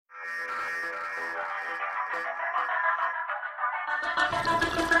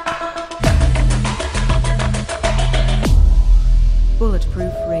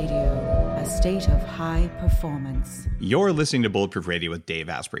Bulletproof Radio, a state of high performance. You're listening to Bulletproof Radio with Dave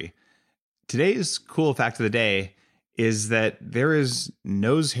Asprey. Today's cool fact of the day is that there is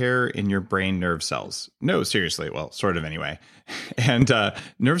nose hair in your brain nerve cells. No, seriously. Well, sort of anyway. And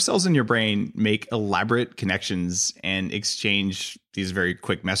nerve cells in your brain make elaborate connections and exchange these very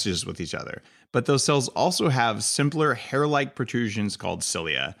quick messages with each other. But those cells also have simpler hair-like protrusions called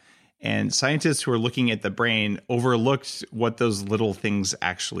cilia. And scientists who are looking at the brain overlooked what those little things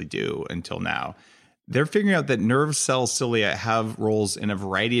actually do until now. They're figuring out that nerve cell cilia have roles in a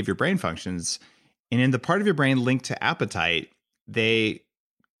variety of your brain functions. And in the part of your brain linked to appetite, they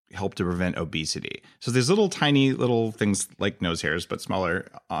help to prevent obesity. So these little tiny little things like nose hairs, but smaller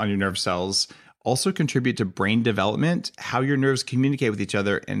on your nerve cells, also contribute to brain development, how your nerves communicate with each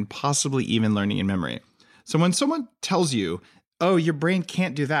other, and possibly even learning and memory. So when someone tells you, oh, your brain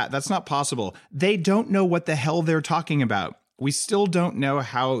can't do that, that's not possible, they don't know what the hell they're talking about. We still don't know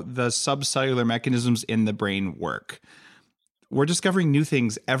how the subcellular mechanisms in the brain work. We're discovering new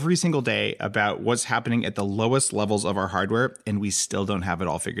things every single day about what's happening at the lowest levels of our hardware, and we still don't have it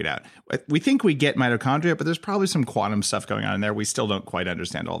all figured out. We think we get mitochondria, but there's probably some quantum stuff going on in there we still don't quite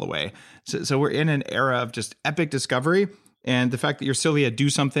understand all the way. So we're in an era of just epic discovery, and the fact that your cilia do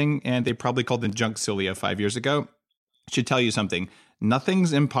something, and they probably called them junk cilia 5 years ago, should tell you something.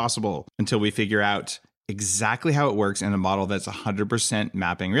 Nothing's impossible until we figure out exactly how it works in a model that's 100%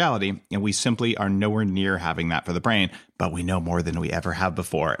 mapping reality. And we simply are nowhere near having that for the brain, but we know more than we ever have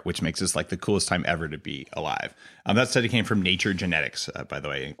before, which makes this like the coolest time ever to be alive. That study came from Nature Genetics, by the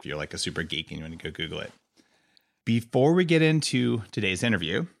way, if you're like a super geek and you want to go Google it. Before we get into today's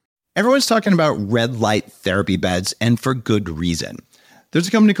interview, everyone's talking about red light therapy beds, and for good reason. There's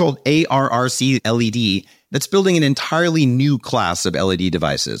a company called ARRC LED that's building an entirely new class of LED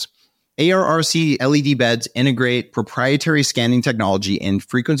devices. ARRC LED beds integrate proprietary scanning technology and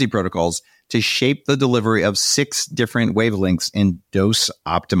frequency protocols to shape the delivery of 6 different wavelengths in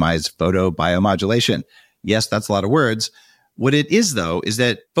dose-optimized photobiomodulation. Yes, that's a lot of words. What it is, though, is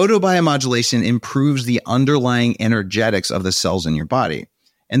that photobiomodulation improves the underlying energetics of the cells in your body.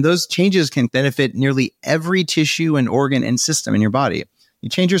 And those changes can benefit nearly every tissue and organ and system in your body. You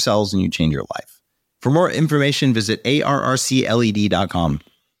change your cells and you change your life. For more information, visit arrcled.com.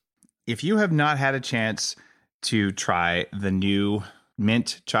 If you have not had a chance to try the new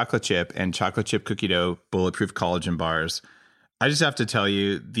mint chocolate chip and chocolate chip cookie dough bulletproof collagen bars, I just have to tell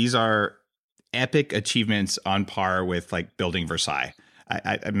you, these are epic achievements on par with like building Versailles.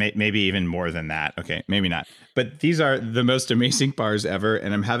 Maybe even more than that. Okay, maybe not. But these are the most amazing bars ever.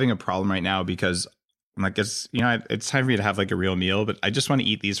 And I'm having a problem right now because I'm like, it's time for me to have like a real meal, but I just want to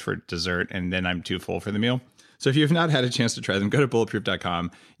eat these for dessert and then I'm too full for the meal. So if you have not had a chance to try them, go to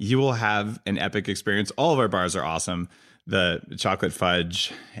bulletproof.com. You will have an epic experience. All of our bars are awesome. The chocolate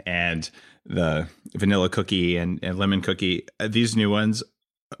fudge and the vanilla cookie and lemon cookie. These new ones,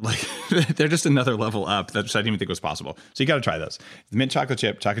 like they're just another level up that I didn't even think was possible. So you got to try those. The mint chocolate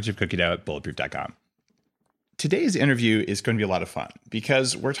chip cookie dough at bulletproof.com. Today's interview is going to be a lot of fun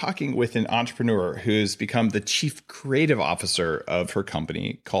because we're talking with an entrepreneur who's become the chief creative officer of her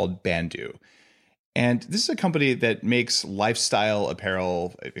company called Bandu. And this is a company that makes lifestyle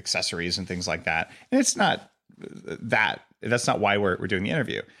apparel, accessories, and things like that. And it's not that's not why we're doing the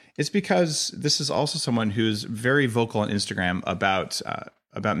interview. It's because this is also someone who's very vocal on Instagram about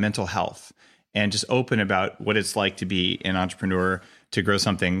mental health and just open about what it's like to be an entrepreneur, to grow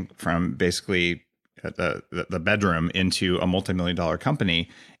something from basically the bedroom into a multi-million-dollar company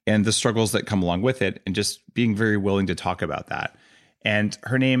and the struggles that come along with it, and just being very willing to talk about that. And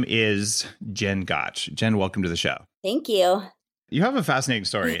her name is Jen Gotch. Jen, welcome to the show. Thank you. You have a fascinating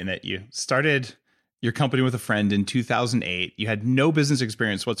story in that you started your company with a friend in 2008. You had no business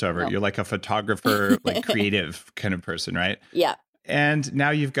experience whatsoever. No. You're like a photographer, like creative kind of person, right? Yeah. And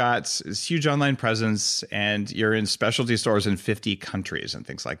now you've got this huge online presence and you're in specialty stores in 50 countries and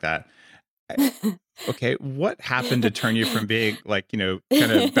things like that. Okay, what happened to turn you from being like, kind of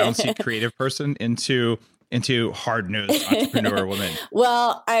bouncy creative person into hard-nosed entrepreneur woman?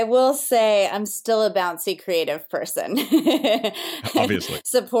 Well, I will say I'm still a bouncy creative person. Obviously.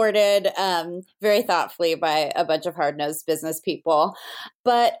 Supported very thoughtfully by a bunch of hard-nosed business people.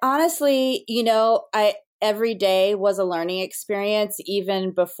 But honestly, every day was a learning experience,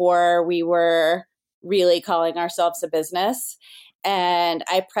 even before we were really calling ourselves a business. And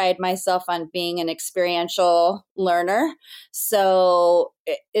I pride myself on being an experiential learner. So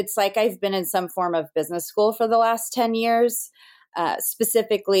it's like I've been in some form of business school for the last 10 years,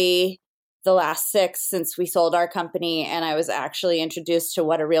 specifically the last 6 since we sold our company. And I was actually introduced to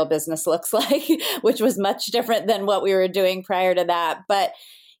what a real business looks like, which was much different than what we were doing prior to that. But,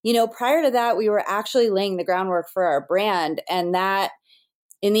 prior to that, we were actually laying the groundwork for our brand. And that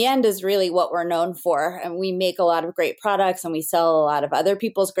in the end is really what we're known for. And we make a lot of great products and we sell a lot of other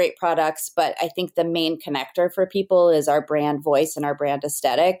people's great products. But I think the main connector for people is our brand voice and our brand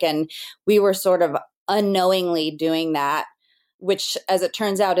aesthetic. And we were sort of unknowingly doing that, which, as it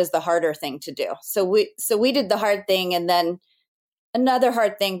turns out, is the harder thing to do. So we did the hard thing, and then another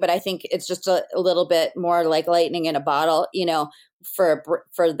hard thing, but I think it's just a little bit more like lightning in a bottle, for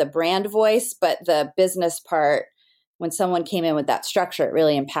the brand voice. But the business part, when someone came in with that structure, it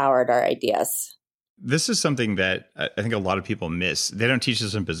really empowered our ideas. This is something that I think a lot of people miss. They don't teach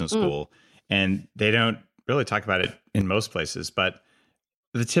this in business school, and they don't really talk about it in most places. But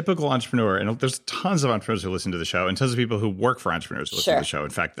the typical entrepreneur, and there's tons of entrepreneurs who listen to the show and tons of people who work for entrepreneurs who listen to the show. In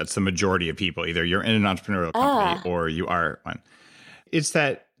fact, that's the majority of people. Either you're in an entrepreneurial company or you are one. It's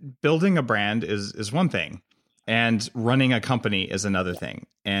that building a brand is one thing and running a company is another thing.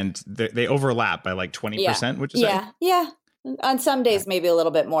 And they overlap by like 20%, would you say? Yeah. On some days, maybe a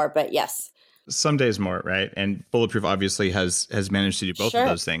little bit more, but yes. Some days more, right? And Bulletproof obviously has managed to do both of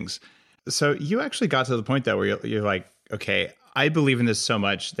those things. So you actually got to the point though where you're like, okay, I believe in this so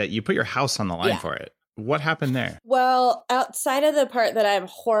much that you put your house on the line for it. What happened there? Well, outside of the part that I'm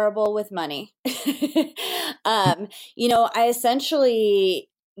horrible with money, I essentially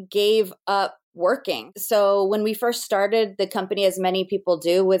gave up working. So when we first started the company, as many people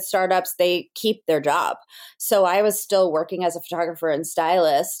do with startups, they keep their job. So I was still working as a photographer and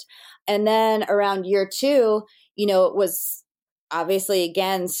stylist. And then around year 2, it was obviously,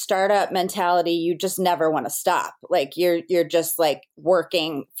 again, startup mentality. You just never want to stop. Like you're just like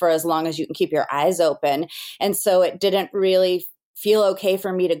working for as long as you can keep your eyes open. And so it didn't really feel okay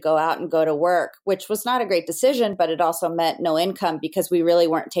for me to go out and go to work, which was not a great decision, but it also meant no income because we really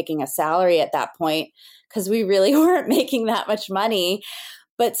weren't taking a salary at that point because we really weren't making that much money,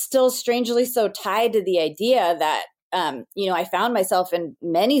 but still strangely so tied to the idea that I found myself in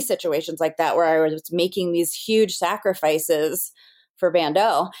many situations like that where I was making these huge sacrifices for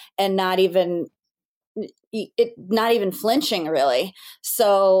Bando and not even flinching really.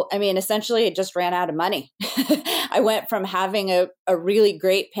 So, essentially it just ran out of money. I went from having a really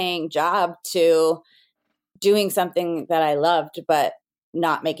great paying job to doing something that I loved, but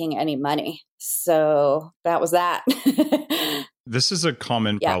not making any money. So that was that. This is a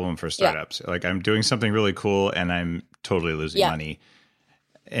common problem for startups. Like I'm doing something really cool and I'm totally losing money.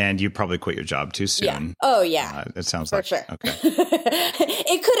 And you probably quit your job too soon. Yeah. Oh, yeah. It sounds for like sure. Okay.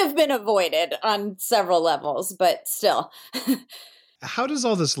 It could have been avoided on several levels, but still. How does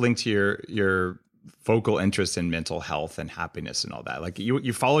all this link to your vocal interest in mental health and happiness and all that? Like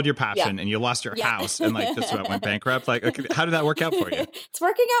you followed your passion and you lost your house and like this went bankrupt. Like, okay, how did that work out for you? It's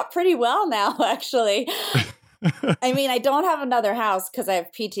working out pretty well now, actually. I don't have another house because I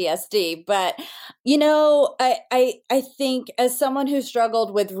have PTSD, but I think as someone who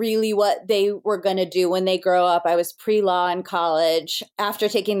struggled with really what they were going to do when they grow up, I was pre-law in college. After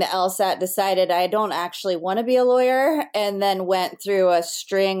taking the LSAT, decided I don't actually want to be a lawyer, and then went through a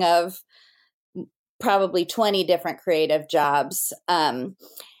string of probably 20 different creative jobs. And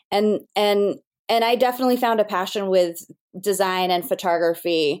I definitely found a passion with design and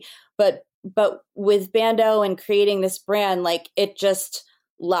photography, but with Bando and creating this brand, like it just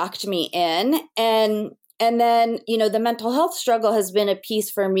locked me in. And then, the mental health struggle has been a piece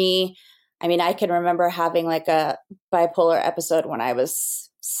for me. I can remember having like a bipolar episode when I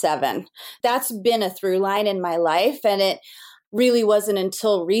was 7. That's been a through line in my life. And it really wasn't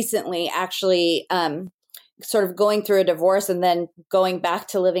until recently actually, sort of going through a divorce and then going back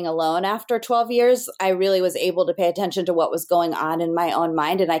to living alone after 12 years, I really was able to pay attention to what was going on in my own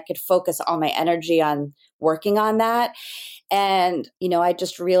mind. And I could focus all my energy on working on that. And, I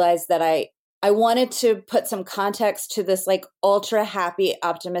just realized that I wanted to put some context to this like ultra happy,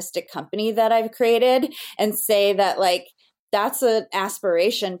 optimistic company that I've created and say that like, that's an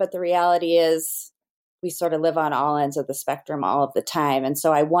aspiration, but the reality is we sort of live on all ends of the spectrum all of the time. And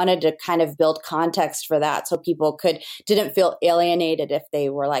so I wanted to kind of build context for that so people didn't feel alienated if they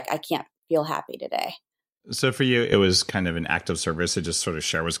were like, I can't feel happy today. So for you, it was kind of an act of service to just sort of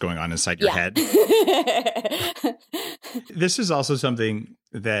share what's going on inside your head. This is also something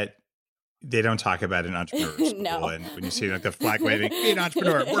that they don't talk about in entrepreneurs school. No. And when you see like the flag waving, be an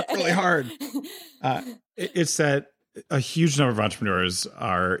entrepreneur, work really hard. It's that a huge number of entrepreneurs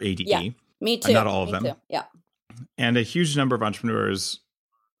are ADD. Yeah. Me too. Not all of them. Too. Yeah. And a huge number of entrepreneurs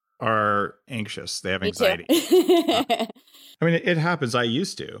are anxious. They have anxiety. Me too. It happens. I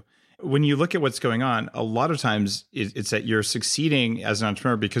used to. when you look at what's going on, a lot of times it's that you're succeeding as an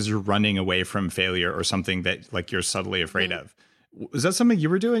entrepreneur because you're running away from failure or something that like you're subtly afraid of. Was that something you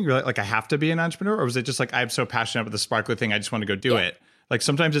were doing? You're like, I have to be an entrepreneur? Or was it just like, I'm so passionate about the sparkler thing, I just want to go do it? Like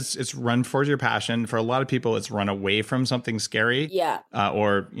sometimes it's run towards your passion. For a lot of people, it's run away from something scary.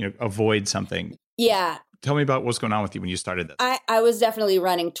 Or, avoid something. Yeah. Tell me about what's going on with you when you started this. I was definitely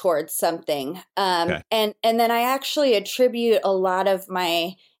running towards something. Okay. And then I actually attribute a lot of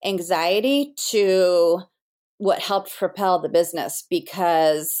my anxiety to what helped propel the business,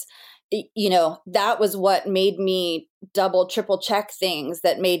 because, that was what made me double, triple check things,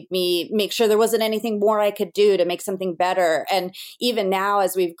 that made me make sure there wasn't anything more I could do to make something better. And even now,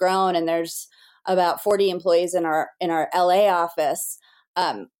 as we've grown and there's about 40 employees in our LA office,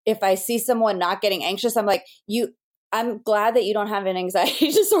 if I see someone not getting anxious, I'm like, I'm glad that you don't have an anxiety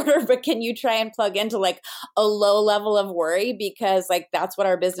disorder, but can you try and plug into like a low level of worry? Because like, that's what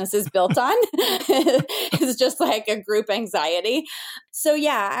our business is built on. It's just like a group anxiety. So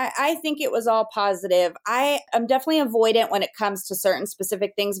yeah, I think it was all positive. I'm definitely avoidant when it comes to certain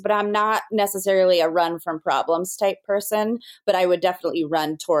specific things, but I'm not necessarily a run from problems type person, but I would definitely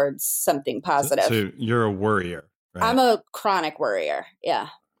run towards something positive. So you're a worrier, right? I'm a chronic worrier. Yeah.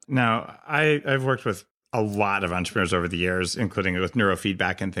 Now, I've worked with a lot of entrepreneurs over the years, including with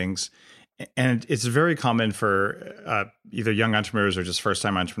neurofeedback and things. And it's very common for either young entrepreneurs or just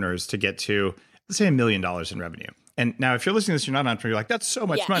first-time entrepreneurs to get to, let's say, $1 million in revenue. And now if you're listening to this, you're not an entrepreneur, you're like, that's so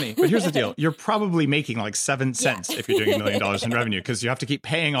much money. But here's the deal. You're probably making like 7 cents if you're doing $1 million in revenue, because you have to keep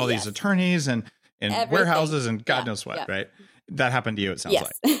paying all these attorneys and warehouses and God knows what, right? That happened to you, it sounds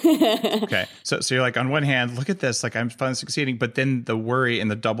like. Okay. So you're like, on one hand, look at this, like I'm finally succeeding, but then the worry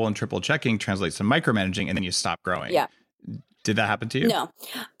and the double and triple checking translates to micromanaging, and then you stop growing. Yeah. Did that happen to you? No.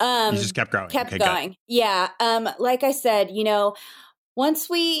 You just kept growing. Kept going. Yeah. Like I said, once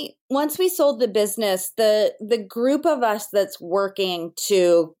we sold the business, the group of us that's working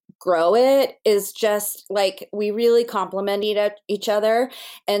to grow it is just like, we really complement each other.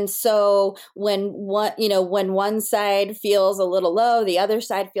 And so when one side feels a little low, the other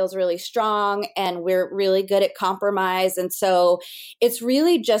side feels really strong, and we're really good at compromise. And so it's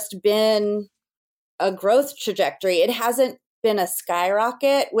really just been a growth trajectory. It hasn't been a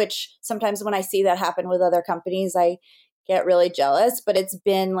skyrocket, which sometimes when I see that happen with other companies, I get really jealous, but it's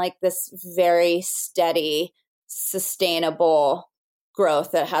been like this very steady, sustainable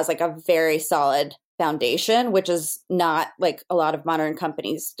growth that has like a very solid foundation, which is not like a lot of modern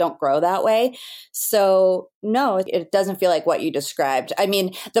companies don't grow that way. So no, it doesn't feel like what you described. I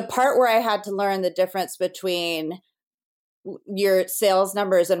mean, the part where I had to learn the difference between your sales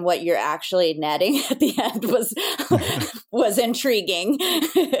numbers and what you're actually netting at the end was intriguing.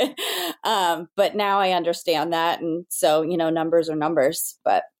 But now I understand that. And so, numbers are numbers,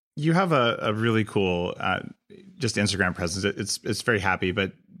 but you have a really cool, just Instagram presence. It's very happy,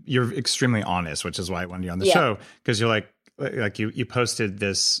 but you're extremely honest, which is why I wanted you on the show. Cause you're like you posted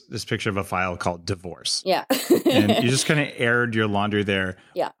this picture of a file called divorce. Yeah. And you just kind of aired your laundry there.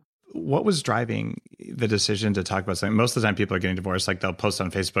 Yeah. What was driving the decision to talk about something? Most of the time people are getting divorced, like they'll post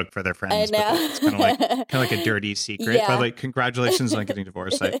on Facebook for their friends. I know. But it's kind of like a dirty secret. Yeah. But like, congratulations on getting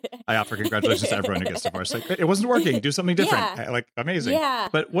divorced. I offer congratulations to everyone who gets divorced. Like, it wasn't working. Do something different. Yeah. Amazing. Yeah.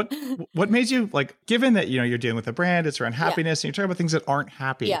 But what made you, like, given that, you're dealing with a brand, it's around happiness, and you're talking about things that aren't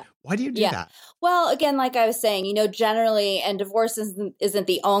happy. Yeah. Why do you do that? Well, again, like I was saying, generally, and divorce isn't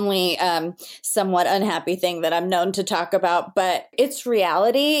the only somewhat unhappy thing that I'm known to talk about, but it's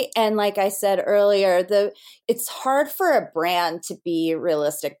reality. And like I said earlier, it's hard for a brand to be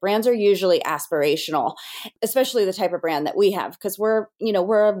realistic. Brands are usually aspirational, especially the type of brand that we have, because we're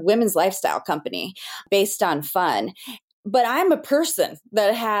a women's lifestyle company based on fun. But I'm a person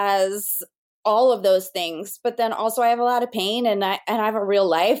that has all of those things, but then also I have a lot of pain, and I have a real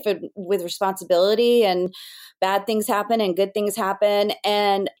life with responsibility, and bad things happen and good things happen.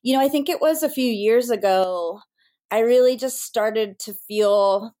 And, I think it was a few years ago, I really just started to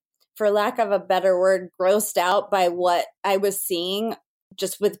feel, for lack of a better word, grossed out by what I was seeing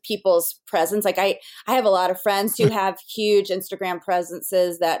just with people's presence. Like I have a lot of friends who have huge Instagram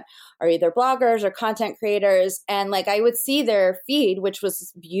presences that are either bloggers or content creators. And like, I would see their feed, which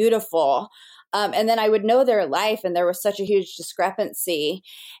was beautiful. And then I would know their life, and there was such a huge discrepancy.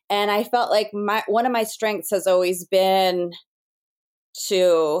 And I felt like one of my strengths has always been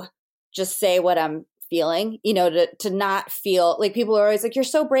to just say what I'm feeling, to not feel like, people are always like, you're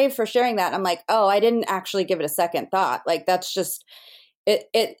so brave for sharing that. I'm like, oh, I didn't actually give it a second thought. Like, that's just,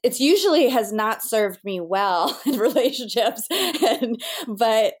 it's usually has not served me well in relationships.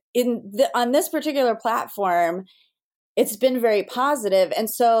 But on this particular platform, it's been very positive. And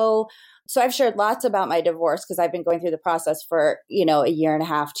so I've shared lots about my divorce because I've been going through the process for, a year and a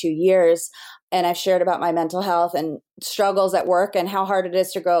half, 2 years. And I've shared about my mental health and struggles at work and how hard it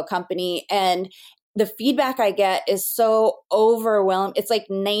is to grow a company. And the feedback I get is so overwhelming. It's like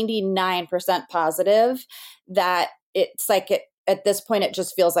 99% positive that it's like at this point, it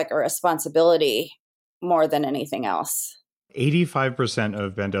just feels like a responsibility more than anything else. 85%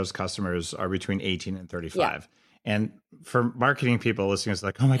 of Bendo's customers are between 18 and 35. Yeah. And for marketing people listening, it's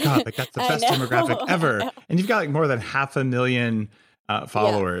like, oh my God, like that's the best demographic ever. And you've got like more than 500,000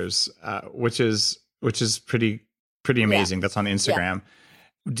 followers, which is pretty amazing. Yeah. That's on Instagram.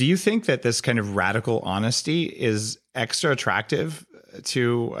 Yeah. Do you think that this kind of radical honesty is extra attractive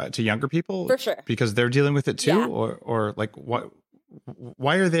to younger people? For sure. Because they're dealing with it too? Yeah. Or like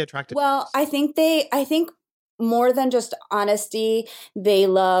why are they attracted? Well, I think more than just honesty, they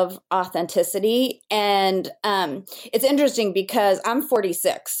love authenticity. And it's interesting because I'm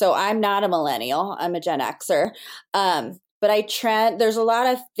 46, so I'm not a millennial. I'm a Gen Xer. But there's a lot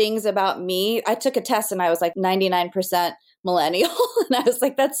of things about me. I took a test and I was like 99% millennial. And I was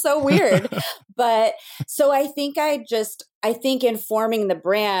like, that's so weird. But so I think informing the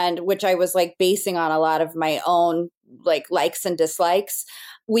brand, which I was like basing on a lot of my own likes and dislikes,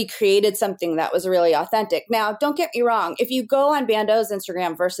 we created something that was really authentic. Now, don't get me wrong. If you go on Bando's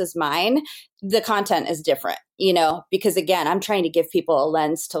Instagram versus mine, the content is different, because again, I'm trying to give people a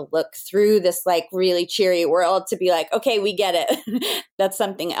lens to look through this like really cheery world to be like, okay, we get it. That's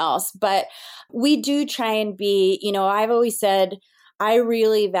something else. But we do try and be, I've always said, I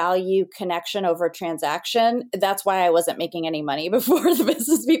really value connection over transaction. That's why I wasn't making any money before the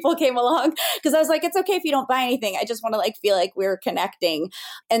business people came along, because I was like, it's okay if you don't buy anything. I just want to feel like we're connecting.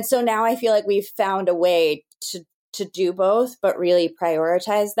 And so now I feel like we've found a way to do both, but really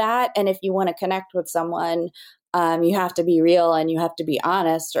prioritize that. And if you want to connect with someone, you have to be real and you have to be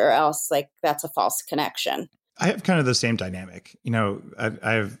honest, or else that's a false connection. I have kind of the same dynamic. I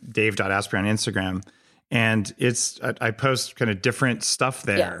have Dave.Asprey on Instagram. And I post kind of different stuff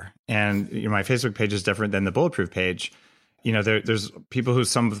there. Yeah. And my Facebook page is different than the Bulletproof page. There's people who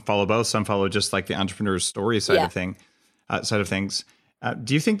some follow both, some follow just like the entrepreneur's story side of things.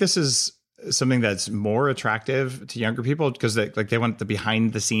 Do you think this is something that's more attractive to younger people because they want the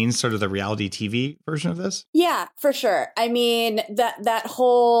behind the scenes, sort of the reality TV version of this? Yeah, for sure. I mean, that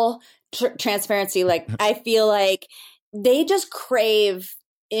whole transparency, I feel like they just crave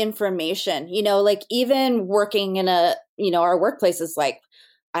information, even working in our workplace is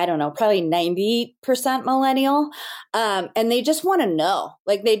I don't know, probably 90% millennial. And they just want to know,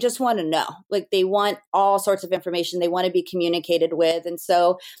 they want all sorts of information. They want to be communicated with. And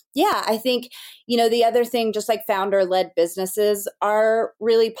so, yeah, I think, the other thing, just like founder led businesses are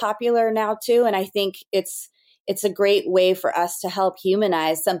really popular now too. And I think it's a great way for us to help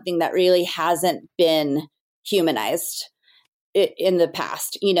humanize something that really hasn't been humanized in the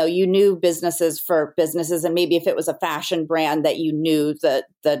past. You knew businesses for businesses, and maybe if it was a fashion brand that you knew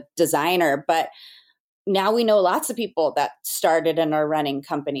the designer, but now we know lots of people that started and are running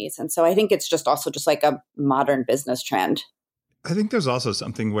companies. And so I think it's just also just like a modern business trend. I think there's also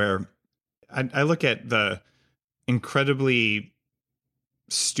something where I look at the incredibly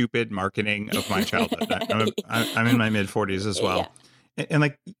stupid marketing of my childhood. I'm in my mid 40s as well. Yeah.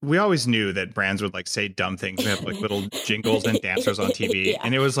 And we always knew that brands would say dumb things. They have little jingles and dancers on TV. Yeah.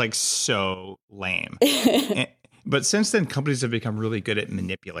 And it was so lame. But since then, companies have become really good at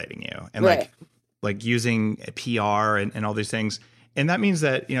manipulating you and right. Using PR and all these things. And that means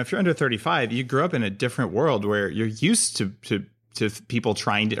that, if you're under 35, you grew up in a different world where you're used to people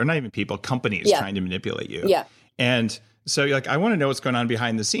trying to, or not even people, companies trying to manipulate you. Yeah. And so I want to know what's going on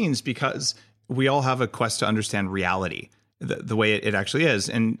behind the scenes, because we all have a quest to understand reality. The way it actually is.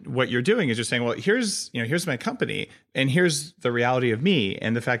 And what you're doing is you're saying, well, here's my company, and here's the reality of me,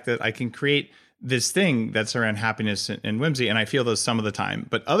 and the fact that I can create this thing that's around happiness and whimsy. And I feel those some of the time,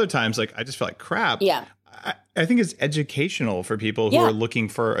 but other times, I just feel like crap. Yeah. I think it's educational for people who are looking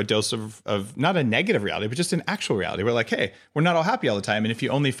for a dose of not a negative reality, but just an actual reality. We're hey, we're not all happy all the time. And if you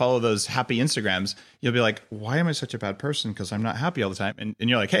only follow those happy Instagrams, you'll be like, why am I such a bad person? Because I'm not happy all the time. And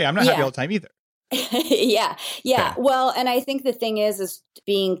you're like, hey, I'm not happy all the time either. Yeah. Okay. Well, and I think the thing is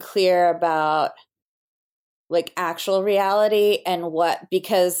being clear about actual reality and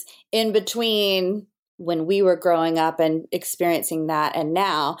because in between when we were growing up and experiencing that and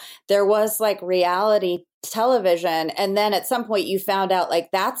now, there was reality television. And then at some point you found out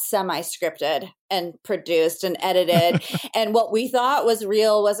that's semi-scripted and produced and edited. And what we thought was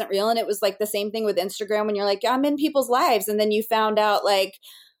real wasn't real. And it was the same thing with Instagram when you're I'm in people's lives. And then you found out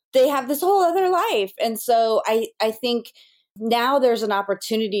they have this whole other life. And so I think now there's an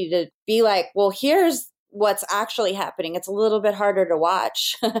opportunity to be like, well, here's what's actually happening. It's a little bit harder to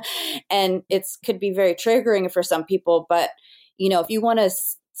watch and it's could be very triggering for some people. But, if you want to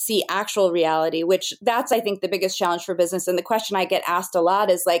see actual reality, which that's, I think, the biggest challenge for business. And the question I get asked a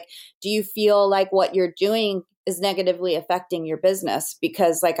lot is like, do you feel like what you're doing is negatively affecting your business?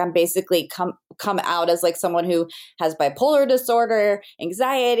 Because like I'm basically come out as like someone who has bipolar disorder,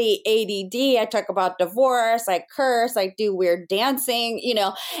 anxiety, ADD. I talk about divorce, I curse, I do weird dancing,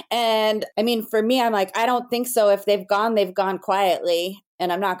 and I mean, for me, I'm like, I don't think so. If they've gone quietly,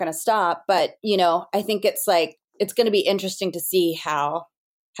 and I'm not going to stop. But, I think it's like, it's going to be interesting to see how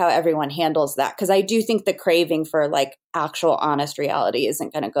everyone handles that. Cause I do think the craving for like actual honest reality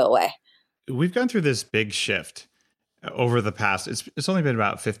isn't going to go away. We've gone through this big shift over the past, it's only been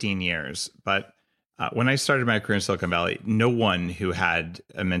about 15 years, but when I started my career in Silicon Valley, no one who had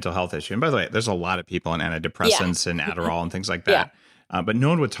a mental health issue, and by the way, there's a lot of people on antidepressants and Adderall and things like that, but no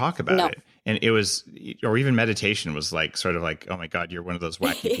one would talk about it. And it was, or even meditation was like, sort of like, oh my God, you're one of those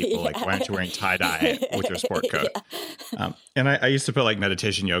wacky people. Like, why aren't you wearing tie-dye with your sport coat? And I used to put like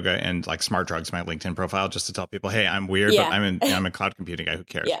meditation, yoga, and like smart drugs in my LinkedIn profile just to tell people, hey, I'm weird, but I'm a cloud computing guy. Who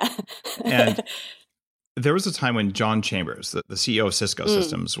cares? And there was a time when John Chambers, the CEO of Cisco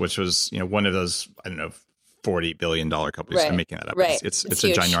Systems, which was, one of those, I don't know, $40 billion companies. I'm making that up. Right. It's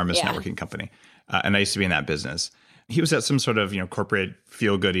a ginormous networking company. And I used to be in that business. He was at some sort of, corporate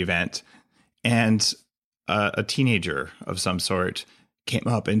feel-good event. And a teenager of some sort came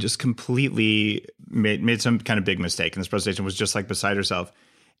up and just completely made some kind of big mistake. And this presentation was just like beside herself.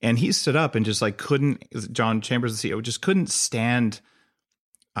 And he stood up and just like John Chambers, the CEO, just couldn't stand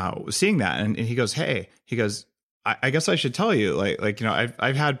seeing that. And he goes, I guess I should tell you,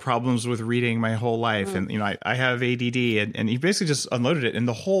 I've had problems with reading my whole life. And, I have ADD. And he basically just unloaded it. And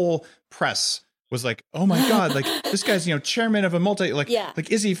the whole press was like, oh my God, like this guy's, chairman of a like,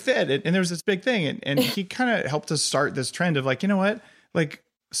 is he fit? And there was this big thing. And he kind of helped us start this trend of like, you know what, like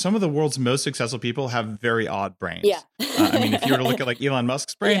some of the world's most successful people have very odd brains. I mean, if you were to look at like Elon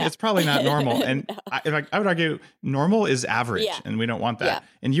Musk's brain, it's probably not normal. And I would argue normal is average and we don't want that.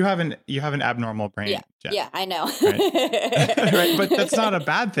 And you have an abnormal brain. Yeah, I know. Right? Right? But that's not a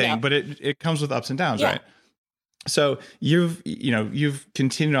bad thing, but it comes with ups and downs, right? So you've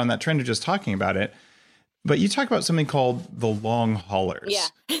continued on that trend of just talking about it, but you talk about something called the long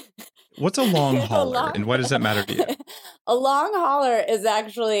haulers. What's a long hauler and why does that matter to you? A long hauler is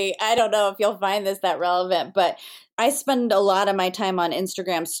actually, I don't know if you'll find this that relevant, but I spend a lot of my time on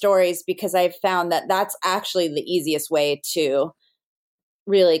Instagram stories because I've found that that's actually the easiest way to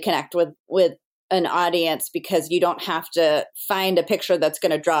really connect with an audience, because you don't have to find a picture that's going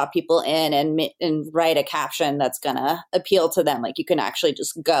to draw people in and write a caption that's going to appeal to them. Like you can actually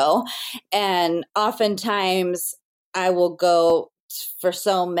just go. And oftentimes I will go for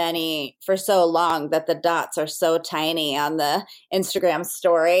so long that the dots are so tiny on the Instagram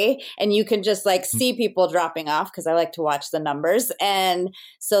story, and you can just like see people dropping off, because I like to watch the numbers. And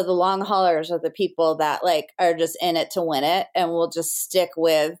so the long haulers are the people that like are just in it to win it and will just stick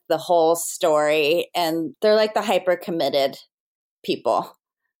with the whole story, and they're like the hyper committed people.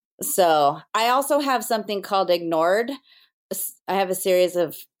 So I also have something called Ignored. I have a series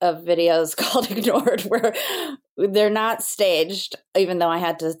of videos called Ignored where they're not staged, even though I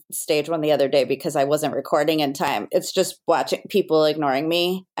had to stage one the other day because I wasn't recording in time. It's just watching people ignoring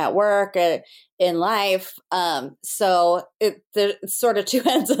me at work, in life. So it's sort of two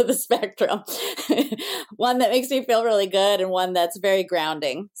ends of the spectrum. One that makes me feel really good and one that's very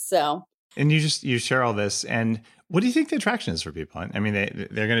grounding. So. And you share all this, and what do you think the attraction is for people? I mean,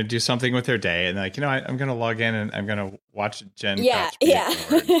 they're going to do something with their day, and they're like, I'm going to log in and I'm going to watch Jen. Gotch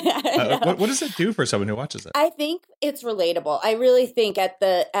what does it do for someone who watches it? I think it's relatable. I really think at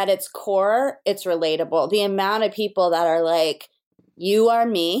its core, it's relatable. The amount of people that are like, you are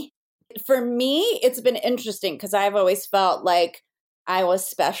me. For me, it's been interesting because I've always felt like I was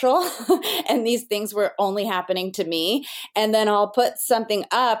special and these things were only happening to me. And then I'll put something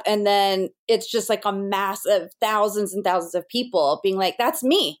up and then it's just like a massive thousands and thousands of people being like, that's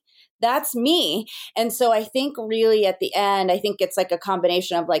me. That's me. And so I think really at the end, I think it's like a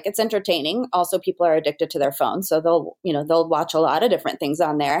combination of like, it's entertaining. Also, people are addicted to their phones. So they'll watch a lot of different things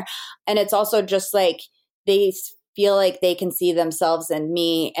on there. And it's also just like, they feel like they can see themselves in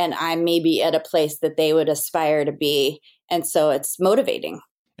me and I'm maybe at a place that they would aspire to be. And so it's motivating.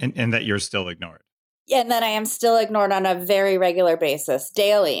 And that you're still ignored. Yeah, and that I am still ignored on a very regular basis,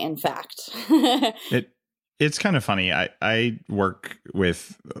 daily, in fact. It's kind of funny. I work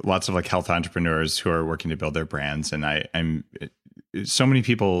with lots of like health entrepreneurs who are working to build their brands. And I'm so many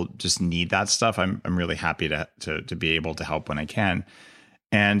people just need that stuff. I'm really happy to be able to help when I can.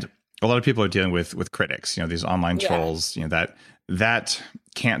 And a lot of people are dealing with critics, these online trolls, that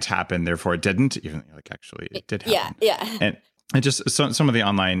can't happen. Therefore it didn't, even though actually it did happen. Yeah. And just some of the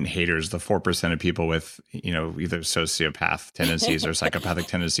online haters, the 4% of people with, either sociopath tendencies or psychopathic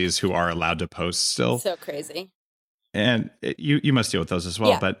tendencies who are allowed to post still. So crazy. And you must deal with those as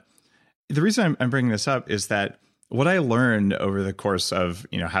well. Yeah. But the reason I'm bringing this up is that what I learned over the course of,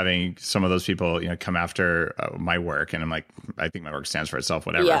 having some of those people, come after my work, and I'm like, I think my work stands for itself,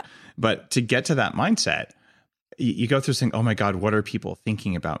 whatever. Yeah. But to get to that mindset, you go through saying, oh my God, what are people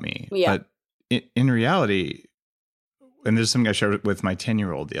thinking about me? Yeah. But in reality, and there's something I shared with my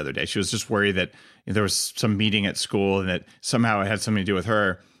 10-year-old the other day. She was just worried that there was some meeting at school and that somehow it had something to do with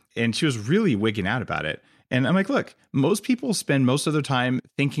her. And she was really wigging out about it. And I'm like, look, most people spend most of their time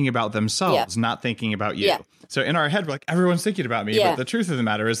thinking about themselves, not thinking about you. Yeah. So in our head, we're like, everyone's thinking about me. But the truth of the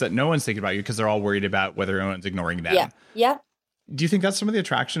matter is that no one's thinking about you because they're all worried about whether everyone's ignoring them. Yeah. Do you think that's some of the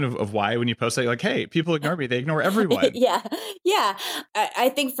attraction of why when you post that, you're like, hey, people ignore me, they ignore everyone? Yeah. I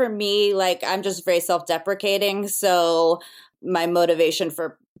think for me, I'm just very self-deprecating. So my motivation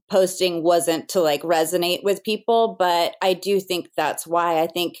for posting wasn't to resonate with people. But I do think that's why I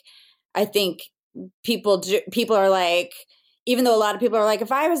think people are like, even though a lot of people are like,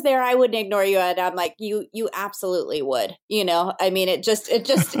 if I was there, I wouldn't ignore you. And I'm like, you absolutely would, I mean, it just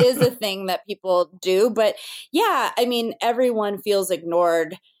is a thing that people do. But yeah, I mean, everyone feels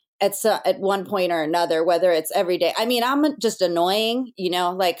ignored at one point or another, whether it's every day. I mean, I'm just annoying,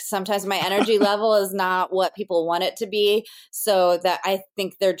 sometimes my energy level is not what people want it to be. So that I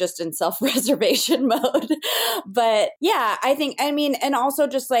think they're just in self-preservation mode. But yeah, and also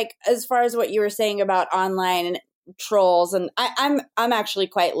just as far as what you were saying about online trolls, and I'm actually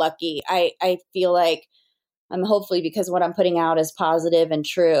quite lucky. I feel like I'm hopefully, because what I'm putting out is positive and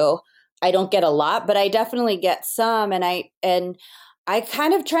true. I don't get a lot, but I definitely get some. And I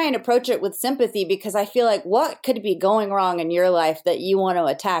kind of try and approach it with sympathy, because I feel like, what could be going wrong in your life that you want to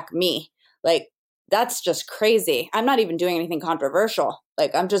attack me? That's just crazy. I'm not even doing anything controversial.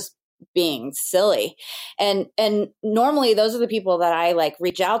 I'm just being silly. And normally those are the people that I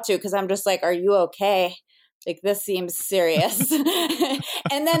reach out to, because I'm just like, are you okay? This seems serious.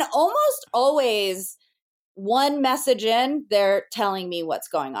 And then almost always one message in, they're telling me what's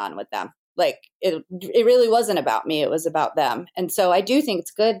going on with them. It really wasn't about me. It was about them. And so I do think it's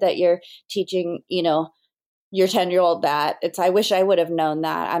good that you're teaching, your 10-year-old that. I wish I would have known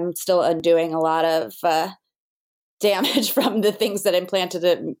that. I'm still undoing a lot of damage from the things that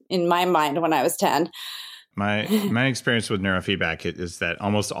implanted in my mind when I was 10. My experience with neurofeedback is that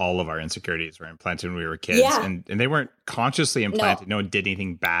almost all of our insecurities were implanted when we were kids, and they weren't consciously implanted. No one did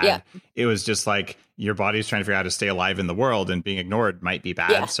anything bad. Yeah. It was just your body's trying to figure out how to stay alive in the world, and being ignored might be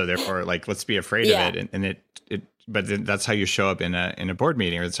bad. Yeah. So therefore, let's be afraid of it. And but then that's how you show up in a board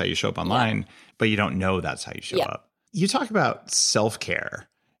meeting, or that's how you show up online. But you don't know that's how you show up. You talk about self-care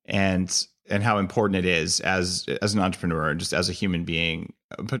and how important it is as an entrepreneur, just as a human being.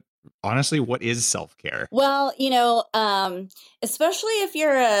 But honestly, what is self-care? Well, especially if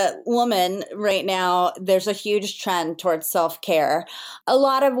you're a woman right now, there's a huge trend towards self-care. A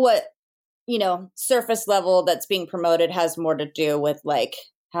lot of what, surface level that's being promoted has more to do with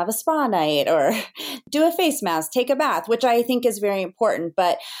have a spa night or do a face mask, take a bath, which I think is very important.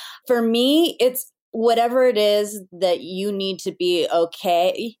 But for me, it's whatever it is that you need to be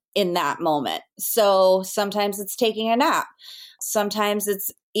okay in that moment. So sometimes it's taking a nap. Sometimes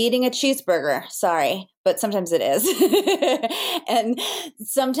it's eating a cheeseburger. Sorry, but sometimes it is. And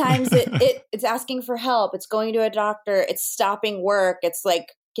sometimes it's asking for help. It's going to a doctor. It's stopping work. It's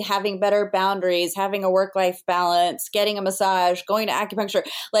having better boundaries, having a work-life balance, getting a massage, going to acupuncture.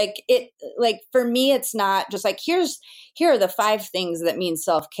 For me, it's not just here are the 5 things that mean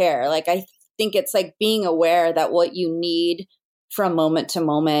self-care. I think it's being aware that what you need from moment to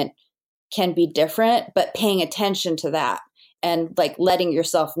moment can be different, but paying attention to that. And letting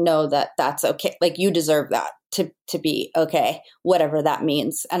yourself know that that's okay. You deserve that to be okay, whatever that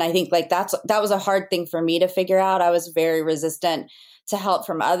means. And I think that was a hard thing for me to figure out. I was very resistant to help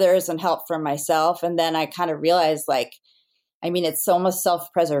from others and help from myself. And then I kind of realized it's almost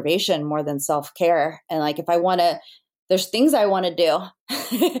self-preservation more than self-care. And if I want to, there's things I want to do.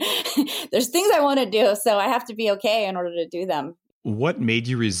 There's things I want to do. So I have to be okay in order to do them. What made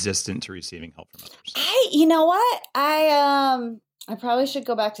you resistant to receiving help from others? You know what? I probably should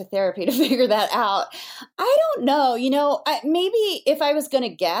go back to therapy to figure that out. I don't know. Maybe if I was going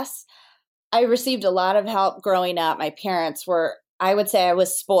to guess, I received a lot of help growing up. My parents were, I would say I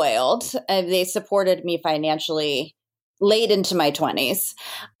was spoiled. They supported me financially late into my 20s.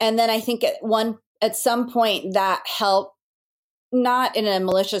 And then I think at some point that help, not in a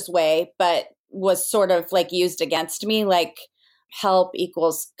malicious way, but was sort of like used against me, like help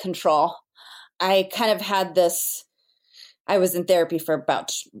equals control. I kind of had this, I was in therapy for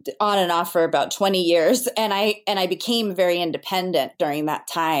about on and off for about 20 years. And I became very independent during that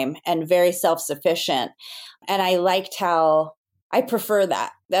time and very self-sufficient. And I liked how I prefer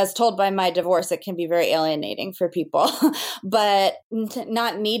that. As told by my divorce, it can be very alienating for people, but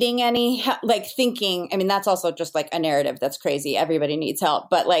not needing any, like thinking, I mean, that's also just like a narrative that's crazy. Everybody needs help,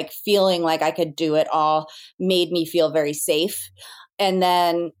 but like feeling like I could do it all made me feel very safe. And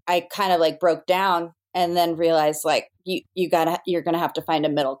then I kind of like broke down and then realized like, you're going to have to find a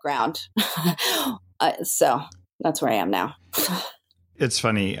middle ground. So that's where I am now. It's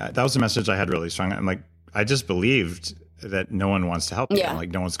funny. That was a message I had really strong. I'm like, I just believed that no one wants to help you. Yeah.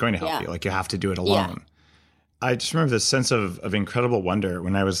 Like no one's going to help you. Like you have to do it alone. Yeah. I just remember this sense of incredible wonder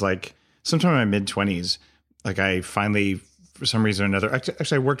when I was like sometime in my mid 20s, like I finally, for some reason or another,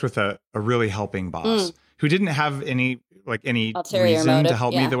 actually I worked with a really helping boss who didn't have any ulterior reason motive. to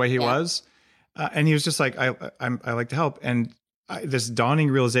help me the way he was. And he was just like, I like to help. And this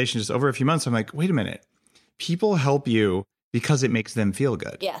dawning realization just over a few months, I'm like, wait a minute, people help you because it makes them feel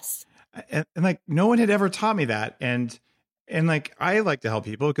good. Yes. And like, no one had ever taught me that. And like, I like to help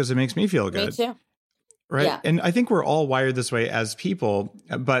people because it makes me feel good. Me too. Right. Yeah. And I think we're all wired this way as people,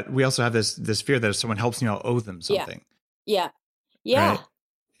 but we also have this fear that if someone helps me, I'll owe them something. Yeah. Yeah. Right?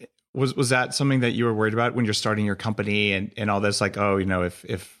 Was that something that you were worried about when you're starting your company and all this? Like, oh,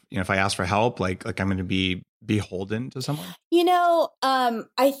 if I ask for help, like I'm going to be beholden to someone?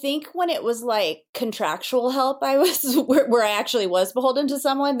 I think when it was like contractual help, I was where I actually was beholden to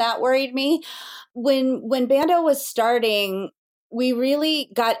someone, that worried me. When Bando was starting, we really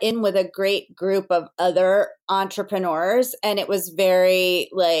got in with a great group of other entrepreneurs, and it was very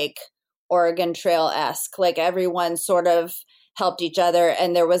like Oregon Trail-esque, like everyone sort of helped each other.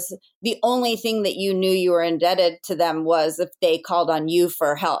 And there was the only thing that you knew you were indebted to them was if they called on you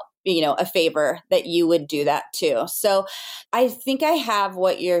for help, a favor, that you would do that too. So I think I have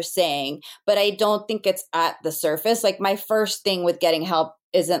what you're saying, but I don't think it's at the surface. Like my first thing with getting help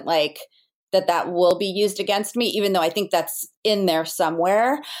isn't like that will be used against me, even though I think that's in there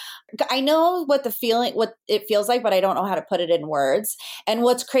somewhere. I know what it feels like, but I don't know how to put it in words. And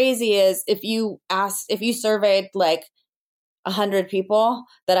what's crazy is if you surveyed like 100 people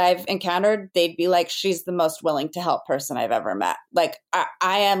that I've encountered, they'd be like, she's the most willing to help person I've ever met. Like I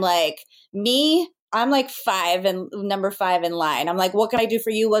am like me. I'm like number 5 in line. I'm like, what can I do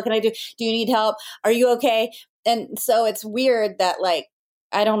for you? What can I do? Do you need help? Are you okay? And so it's weird that like,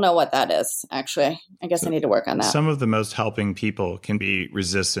 I don't know what that is, actually. I guess I need to work on that. Some of the most helping people can be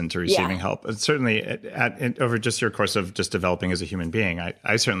resistant to receiving help. And certainly over just your course of just developing as a human being,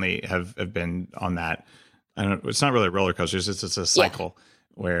 I certainly have been on that. I don't know, it's not really a roller coaster. It's a cycle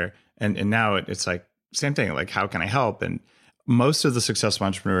where, and now it's like same thing. Like, how can I help? And most of the successful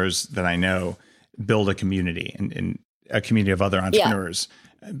entrepreneurs that I know build a community and a community of other entrepreneurs,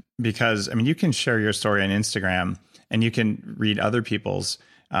 because I mean, you can share your story on Instagram and you can read other people's,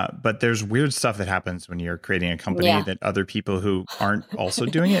 but there's weird stuff that happens when you're creating a company that other people who aren't also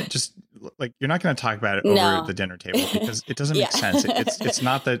doing it, just like, you're not going to talk about it over the dinner table because it doesn't make sense. It's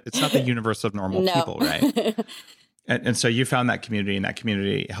not the universe of normal people, right? And so you found that community, and that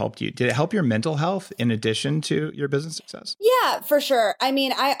community helped you. Did it help your mental health in addition to your business success? Yeah, for sure. I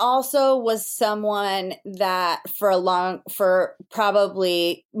mean, I also was someone that for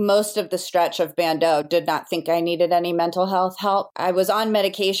probably most of the stretch of Bando did not think I needed any mental health help. I was on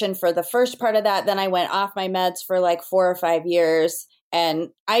medication for the first part of that. Then I went off my meds for like 4 or 5 years, and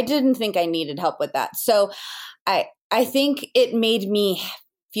I didn't think I needed help with that. So I think it made me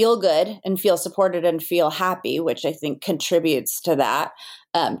feel good and feel supported and feel happy, which I think contributes to that,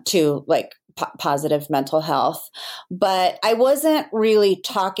 to like positive mental health. But I wasn't really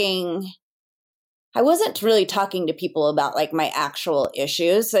talking to people about like my actual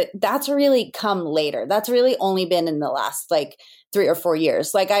issues. That's really come later. That's really only been in the last like 3 or 4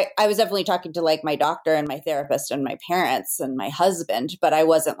 years. Like I was definitely talking to like my doctor and my therapist and my parents and my husband, but I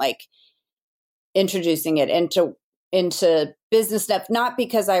wasn't like introducing it into business stuff, not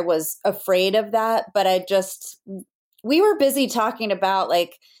because I was afraid of that, but we were busy talking about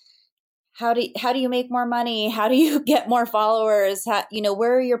like, how do you make more money? How do you get more followers?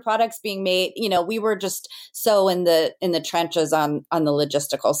 Where are your products being made? We were just so in the trenches on the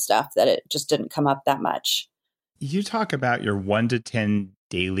logistical stuff that it just didn't come up that much. You talk about your 1 to 10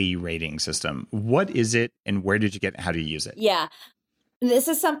 daily rating system. What is it, and where did you get it? How do you use it? Yeah. This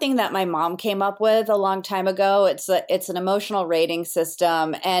is something that my mom came up with a long time ago. It's an emotional rating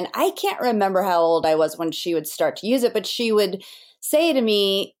system. And I can't remember how old I was when she would start to use it, but she would say to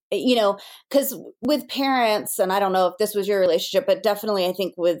me, because with parents, and I don't know if this was your relationship, but definitely I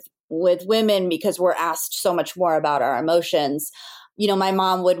think with women, because we're asked so much more about our emotions, my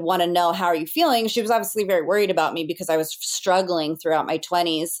mom would want to know, how are you feeling? She was obviously very worried about me because I was struggling throughout my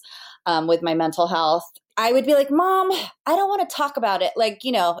 20s with my mental health. I would be like, Mom, I don't want to talk about it. Like,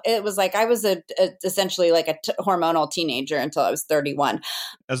 it was like I was essentially like a hormonal teenager until I was 31.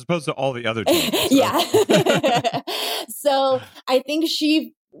 As opposed to all the other teenagers. Yeah. So I think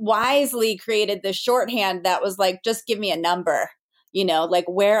she wisely created the shorthand that was like, just give me a number, like,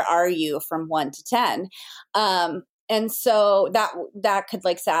 where are you from 1 to 10? And so that could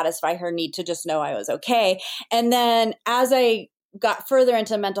like satisfy her need to just know I was okay. And then as I got further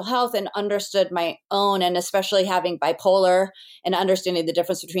into mental health and understood my own, and especially having bipolar and understanding the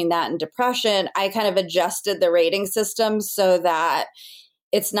difference between that and depression, I kind of adjusted the rating system so that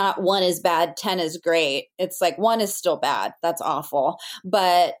it's not 1 is bad, 10 is great. It's like 1 is still bad. That's awful.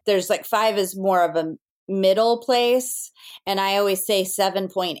 But there's like 5 is more of a middle place. And I always say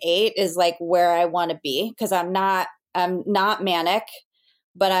 7.8 is like where I want to be, because I'm not manic,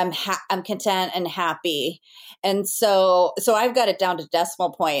 but I'm content and happy. And so I've got it down to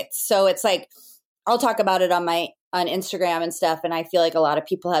decimal points. So it's like, I'll talk about it on Instagram and stuff. And I feel like a lot of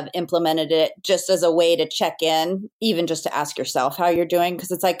people have implemented it just as a way to check in, even just to ask yourself how you're doing.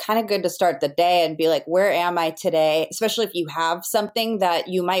 Cause it's like kind of good to start the day and be like, where am I today? Especially if you have something that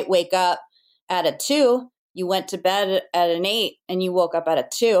you might wake up at a 2, you went to bed at an 8 and you woke up at a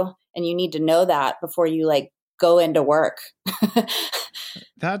 2, and you need to know that before you like go into work.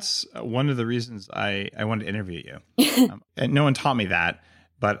 That's one of the reasons I wanted to interview you. And no one taught me that,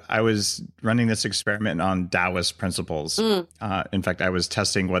 but I was running this experiment on Taoist principles. In fact, I was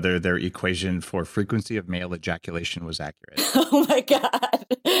testing whether their equation for frequency of male ejaculation was accurate. Oh my God.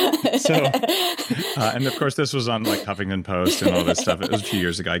 So, and of course, this was on like Huffington Post and all this stuff. It was a few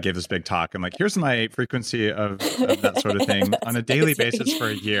years ago. I gave this big talk. I'm like, here's my frequency of that sort of thing on a daily basis for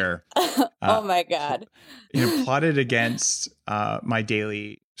a year. Oh my God. Plotted against my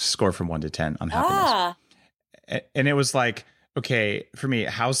daily score from 1 to 10 on happiness. And it was like, okay, for me,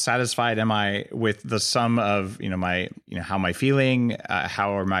 how satisfied am I with the sum of, how am I feeling?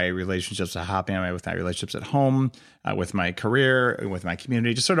 How are my relationships? How happy am I with my relationships at home, with my career, with my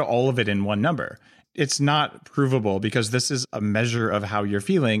community, just sort of all of it in one number. It's not provable because this is a measure of how you're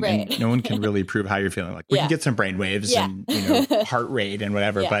feeling, right. And no one can really prove how you're feeling. Like we can get some brain waves and, heart rate and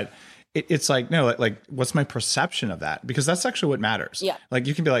whatever, but it's like, no, like what's my perception of that? Because that's actually what matters. Yeah. Like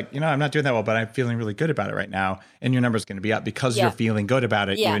you can be like, I'm not doing that well, but I'm feeling really good about it right now. And your number's going to be up because you're feeling good about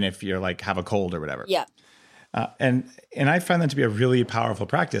it, even if you're like have a cold or whatever. Yeah. And I find that to be a really powerful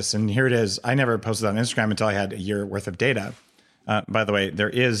practice. And here it is. I never posted on Instagram until I had a year worth of data. By the way, there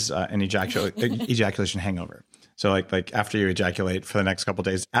is an ejaculation hangover. So like after you ejaculate for the next couple of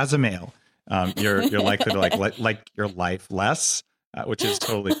days as a male, you're likely to like your life less. Which is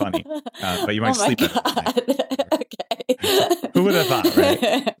totally funny, but you might sleep better. Okay. Who would have thought,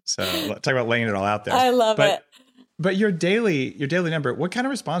 right? So talk about laying it all out there. I love it. But your daily number, what kind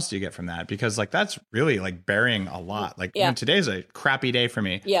of response do you get from that? Because like that's really like bearing a lot. Like today's a crappy day for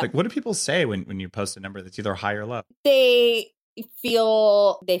me. Yeah. Like what do people say when you post a number that's either high or low? They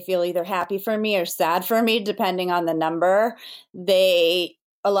feel either happy for me or sad for me, depending on the number. They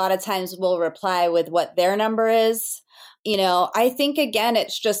a lot of times will reply with what their number is. I think again,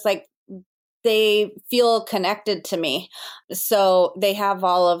 it's just like they feel connected to me. So they have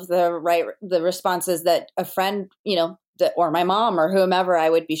all of the responses that a friend, or my mom or whomever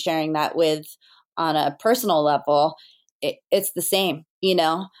I would be sharing that with on a personal level. It's the same,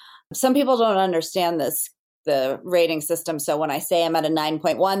 Some people don't understand the rating system. So when I say I'm at a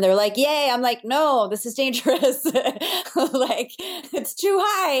 9.1, they're like, yay. I'm like, no, this is dangerous. Like it's too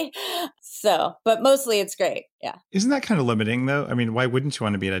high. So, but mostly it's great. Yeah. Isn't that kind of limiting though? I mean, why wouldn't you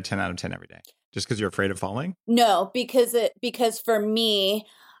want to be at a 10 out of 10 every day? Just because you're afraid of falling? No, because for me,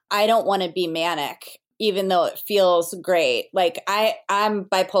 I don't want to be manic, even though it feels great. Like I'm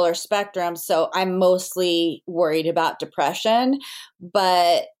bipolar spectrum, so I'm mostly worried about depression,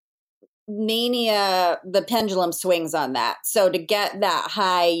 but mania, the pendulum swings on that. So to get that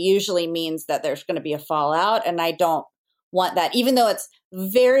high usually means that there's going to be a fallout, and I don't want that. Even though it's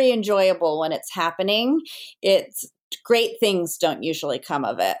very enjoyable when it's happening, it's great things don't usually come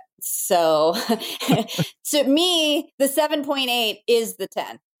of it. So to me, the 7.8 is the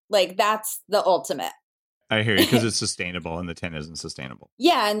 10. Like that's the ultimate. I hear you, because it's sustainable and the 10 isn't sustainable.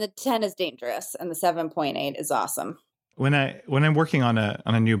 Yeah, and the 10 is dangerous and the 7.8 is awesome. when I'm working on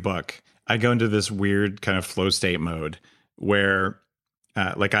a new book, I go into this weird kind of flow state mode where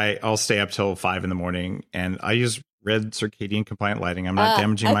like I'll stay up till 5 a.m. and I use red circadian compliant lighting. I'm not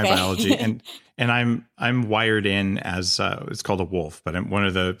damaging my biology, and I'm wired in as it's called a wolf, but I'm one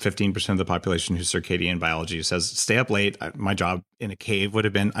of the 15% of the population whose circadian biology says stay up late. My job in a cave would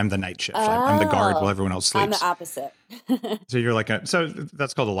have been I'm the night shift. I'm the guard while everyone else sleeps. I'm the opposite. So you're like so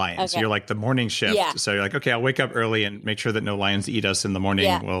that's called a lion. Okay. So you're like the morning shift. Yeah. So you're like, okay, I'll wake up early and make sure that no lions eat us in the morning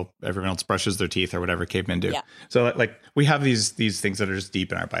while everyone else brushes their teeth or whatever cavemen do. Yeah. So like we have these things that are just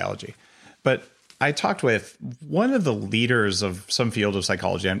deep in our biology. But I talked with one of the leaders of some field of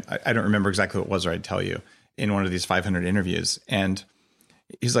psychology. I don't remember exactly what it was, or I'd tell you, in one of these 500 interviews. And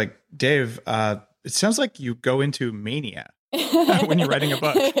he's like, Dave, it sounds like you go into mania when you're writing a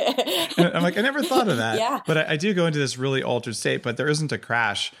book. And I'm like, I never thought of that. Yeah. But I do go into this really altered state, but there isn't a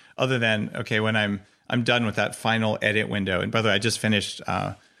crash other than, okay, when I'm done with that final edit window. And by the way, I just finished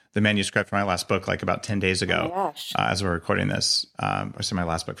the manuscript for my last book like about 10 days ago as we're recording this. Or so my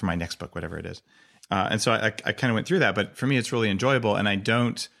last book for my next book, whatever it is. And so I kind of went through that, but for me, it's really enjoyable. And I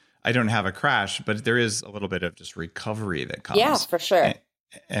don't have a crash, but there is a little bit of just recovery that comes. Yeah, for sure.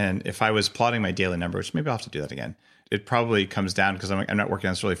 And if I was plotting my daily number, which maybe I'll have to do that again, it probably comes down because I'm not working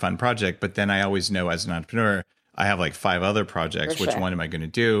on this really fun project, but then I always know as an entrepreneur, I have like 5 other projects. Which one am I going to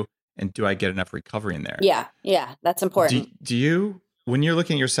do? And do I get enough recovery in there? Yeah. Yeah. That's important. Do you, when you're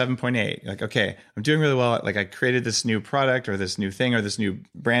looking at your 7.8, like, okay, I'm doing really well. Like I created this new product or this new thing or this new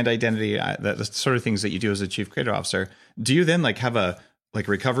brand identity, the sort of things that you do as a chief creative officer. Do you then like have a like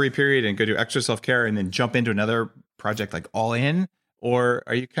recovery period and go do extra self-care and then jump into another project like all in? Or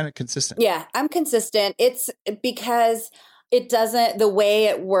are you kind of consistent? Yeah, I'm consistent. It's because it doesn't, the way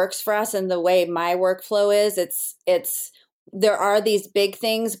it works for us and the way my workflow is, it's, there are these big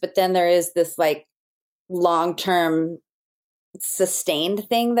things, but then there is this like long-term sustained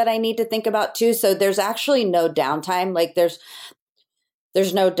thing that I need to think about too. So there's actually no downtime. Like there's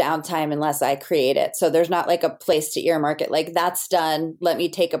no downtime unless I create it. So there's not like a place to earmark it. Like that's done. Let me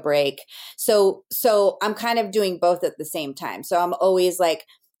take a break. So I'm kind of doing both at the same time. So I'm always like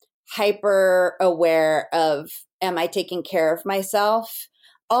hyper aware of, am I taking care of myself?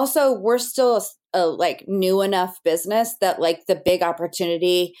 Also, we're still a like new enough business that like the big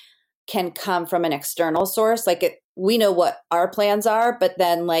opportunity can come from an external source. Like we know what our plans are, but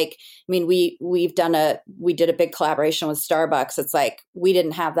then like, I mean, we did a big collaboration with Starbucks. It's like, we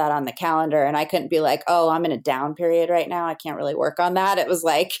didn't have that on the calendar and I couldn't be like, oh, I'm in a down period right now. I can't really work on that. It was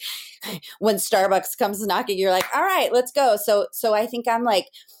like when Starbucks comes knocking, you're like, all right, let's go. So I think I'm like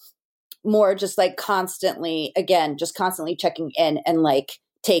more just like constantly checking in and like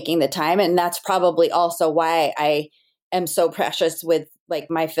taking the time. And that's probably also why I am so precious with like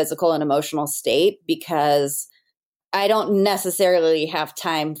my physical and emotional state, because I don't necessarily have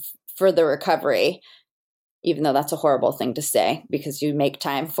time for the recovery, even though that's a horrible thing to say because you make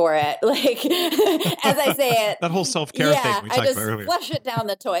time for it. Like, as I say it. That whole self-care thing we talked about earlier. Flush it down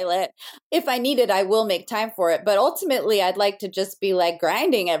the toilet. If I need it, I will make time for it. But ultimately, I'd like to just be like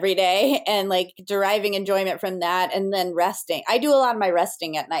grinding every day and like deriving enjoyment from that and then resting. I do a lot of my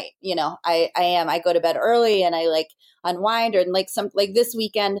resting at night. You know, I go to bed early and I like unwind, or like this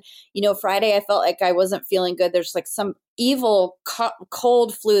weekend, you know, Friday, I felt like I wasn't feeling good. There's like some evil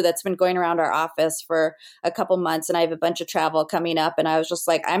cold flu that's been going around our office for a couple months. And I have a bunch of travel coming up. And I was just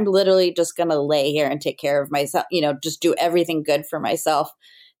like, I'm literally just going to lay here and take care of myself, you know, just do everything good for myself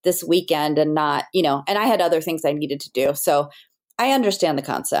this weekend and not, you know, and I had other things I needed to do. So I understand the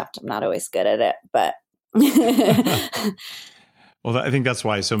concept. I'm not always good at it, but well, I think that's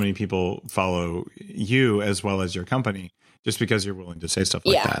why so many people follow you as well as your company, just because you're willing to say stuff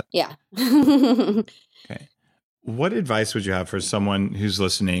like that. Yeah. Okay. What advice would you have for someone who's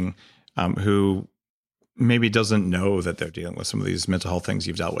listening, who maybe doesn't know that they're dealing with some of these mental health things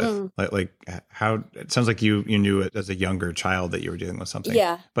you've dealt with? Like how it sounds like you knew it as a younger child that you were dealing with something.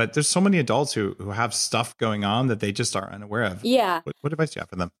 Yeah. But there's so many adults who have stuff going on that they just are unaware of. Yeah. What advice do you have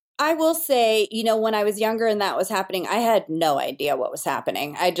for them? I will say, you know, when I was younger and that was happening, I had no idea what was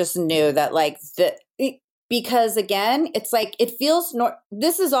happening. I just knew that like because again, it's like, it feels,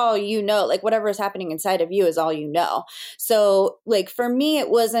 this is all you know, like whatever is happening inside of you is all you know. So like for me, it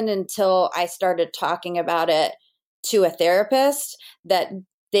wasn't until I started talking about it to a therapist that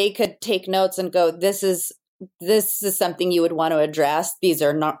they could take notes and go, this is something you would want to address. These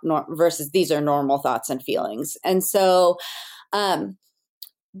are not versus these are normal thoughts and feelings. And so,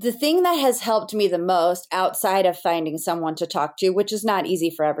 the thing that has helped me the most outside of finding someone to talk to, which is not easy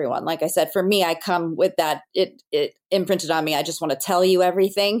for everyone. Like I said, for me, I come with that, it imprinted on me. I just want to tell you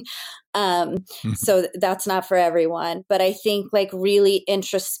everything. So that's not for everyone, but I think like really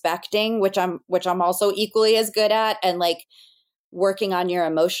introspecting, which I'm also equally as good at, and like working on your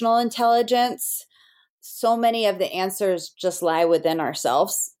emotional intelligence. So many of the answers just lie within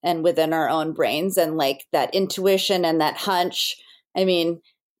ourselves and within our own brains, and like that intuition and that hunch. I mean,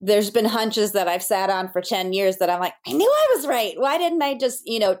 there's been hunches that I've sat on for 10 years that I'm like, I knew I was right. Why didn't I just,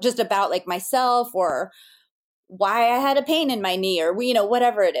 just about like myself, or why I had a pain in my knee, or,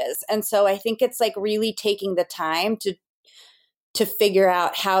 whatever it is. And so I think it's like really taking the time to figure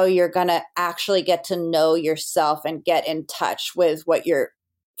out how you're going to actually get to know yourself and get in touch with what you're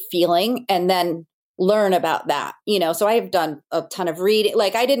feeling, and then learn about that. So I've done a ton of reading.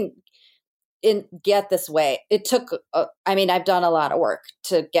 Like I didn't get this way. It took, I've done a lot of work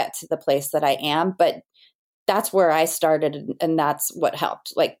to get to the place that I am, but that's where I started, and that's what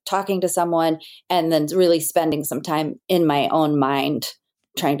helped, like talking to someone and then really spending some time in my own mind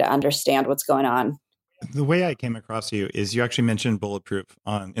trying to understand what's going on. The way I came across you is you actually mentioned Bulletproof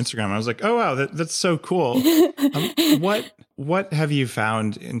on Instagram. I was like, oh, wow, that's so cool. What have you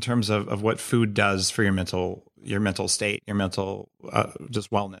found in terms of what food does for your mental state, your mental just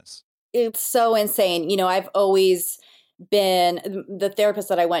wellness? It's so insane. I've always been, the therapist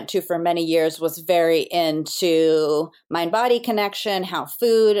that I went to for many years was very into mind-body connection, how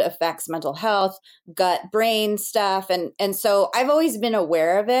food affects mental health, gut-brain stuff. And so I've always been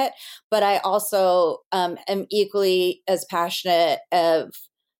aware of it, but I also am equally as passionate of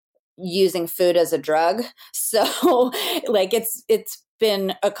using food as a drug. So like it's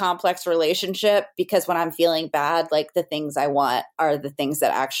been a complex relationship, because when I'm feeling bad, like the things I want are the things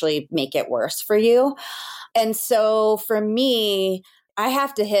that actually make it worse for you. And so for me, I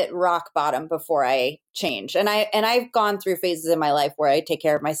have to hit rock bottom before I change. And I've gone through phases in my life where I take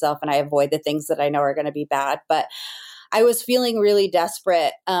care of myself and I avoid the things that I know are going to be bad. But I was feeling really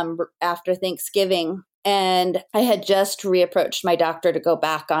desperate after Thanksgiving, and I had just reapproached my doctor to go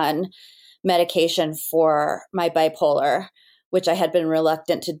back on medication for my bipolar, which I had been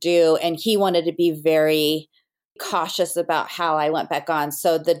reluctant to do. And he wanted to be very cautious about how I went back on.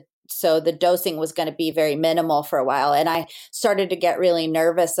 So the dosing was going to be very minimal for a while. And I started to get really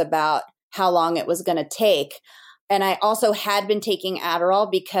nervous about how long it was going to take. And I also had been taking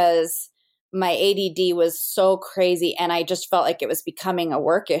Adderall because my ADD was so crazy, and I just felt like it was becoming a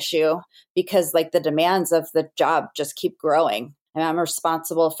work issue, because like the demands of the job just keep growing. And I'm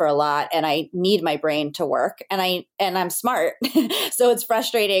responsible for a lot, and I need my brain to work, and I'm smart. So it's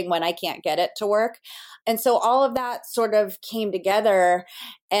frustrating when I can't get it to work. And so all of that sort of came together,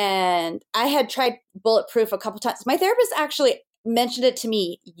 and I had tried Bulletproof a couple times. My therapist actually mentioned it to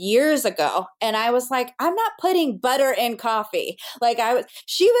me years ago, and I was like, I'm not putting butter in coffee. Like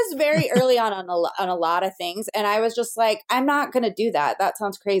she was very early on a lot of things, and I was just like, I'm not going to do that. That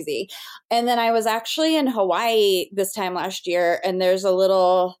sounds crazy. And then I was actually in Hawaii this time last year, and there's a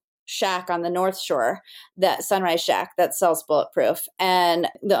little shack on the North Shore, that Sunrise Shack that sells Bulletproof, and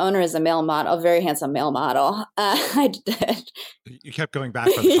the owner is a male model, a very handsome male model. You kept going back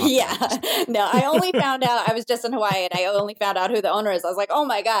for the top. Yeah, no, I only found out, I was just in Hawaii, and I only found out who the owner is. I was like, oh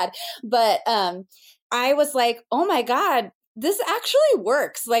my God. But I was like, oh my God, this actually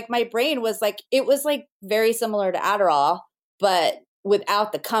works. Like my brain was like, it was like very similar to Adderall, but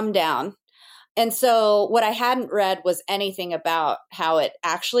without the come down. And so what I hadn't read was anything about how it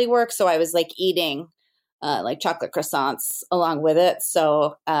actually works. So I was like eating like chocolate croissants along with it.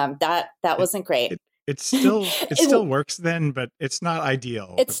 So that wasn't great. It still works then, but it's not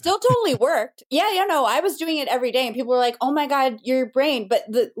ideal. It still totally worked. Yeah, no, I was doing it every day, and people were like, "Oh my God, your brain!" But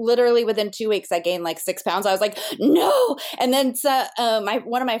literally within 2 weeks, I gained like 6 pounds. I was like, "No!" And then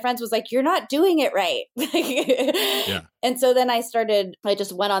one of my friends was like, "You're not doing it right." Yeah. And so then I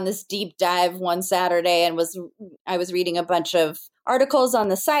just went on this deep dive one Saturday, and I was reading a bunch of articles on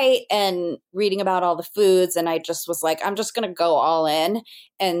the site and reading about all the foods. And I just was like, I'm just going to go all in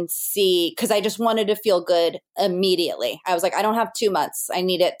and see, because I just wanted to feel good immediately. I was like, I don't have 2 months. I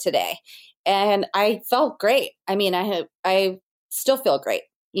need it today. And I felt great. I mean, I still feel great.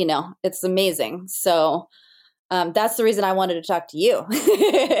 It's amazing. So that's the reason I wanted to talk to you.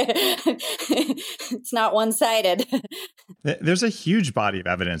 It's not one-sided. There's a huge body of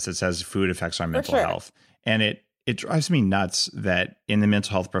evidence that says food affects our mental health. And it drives me nuts that in the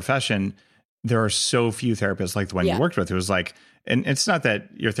mental health profession, there are so few therapists like the one you worked with. It was like, and it's not that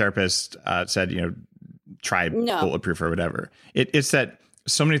your therapist said, try Bulletproof or whatever. It's that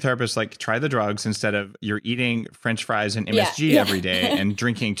so many therapists like try the drugs instead of you're eating French fries and Yeah, MSG yeah. every day and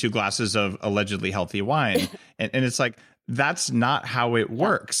drinking 2 glasses of allegedly healthy wine. And it's like, that's not how it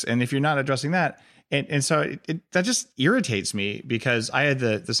works. And if you're not addressing that, and so that just irritates me because I had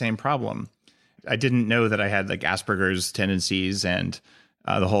the same problem. I didn't know that I had like Asperger's tendencies and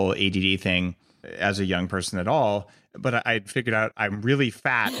the whole ADD thing as a young person at all. But I figured out I'm really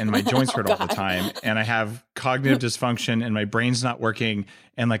fat and my joints hurt all the time, and I have cognitive dysfunction and my brain's not working,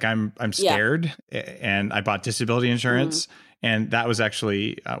 and like I'm scared, and I bought disability insurance, and that was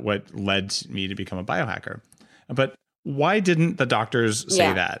actually what led me to become a biohacker. But why didn't the doctors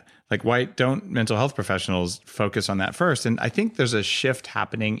say that? Like, why don't mental health professionals focus on that first? And I think there's a shift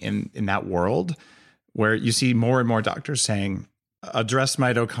happening in that world where you see more and more doctors saying, address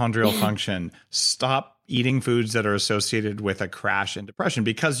mitochondrial function, stop eating foods that are associated with a crash and depression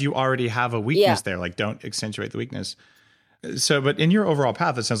because you already have a weakness there. Like, don't accentuate the weakness. So, but in your overall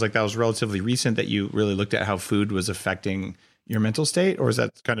path, it sounds like that was relatively recent that you really looked at how food was affecting your mental state, or is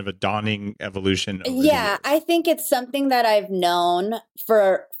that kind of a dawning evolution? Yeah, I think it's something that I've known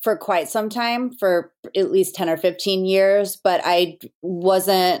for quite some time, for at least 10 or 15 years, but I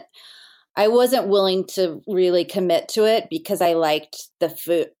wasn't willing to really commit to it because I liked the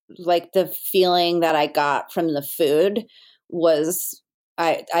food, like the feeling that I got from the food was,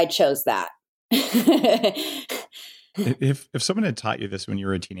 I chose that. If someone had taught you this when you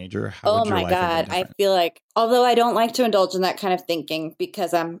were a teenager, how would your life have been different? I feel like, although I don't like to indulge in that kind of thinking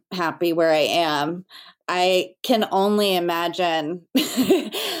because I'm happy where I am, I can only imagine.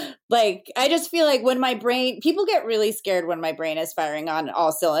 Like, I just feel like when my brain, people get really scared when my brain is firing on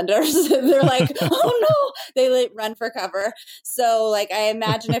all cylinders. They're like, oh no, they like run for cover. So like, I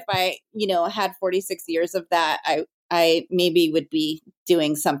imagine if I, had 46 years of that, I maybe would be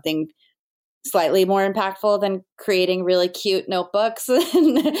doing something slightly more impactful than creating really cute notebooks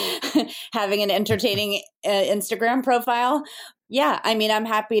and having an entertaining Instagram profile. Yeah. I mean,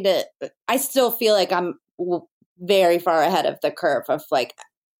 I still feel like I'm very far ahead of the curve of like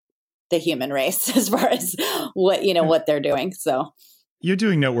the human race as far as what they're doing. So you're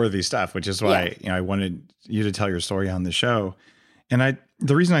doing noteworthy stuff, which is why I wanted you to tell your story on the show. And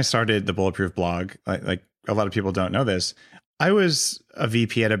the reason I started the Bulletproof blog, like a lot of people don't know this, I was a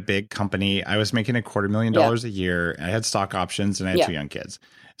VP at a big company. I was making $250,000 a year. I had stock options and I had 2 young kids.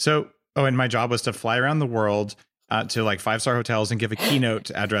 So, and my job was to fly around the world to like 5-star hotels and give a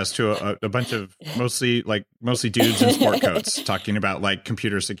keynote address to a bunch of mostly dudes in sport coats talking about like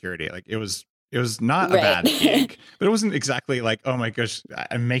computer security. Like it was not a bad gig, but it wasn't exactly like, oh my gosh,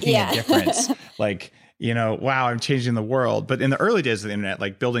 I'm making a difference. Like, wow, I'm changing the world. But in the early days of the internet,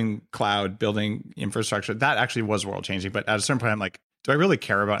 like building cloud, building infrastructure, that actually was world changing. But at a certain point, I'm like, do I really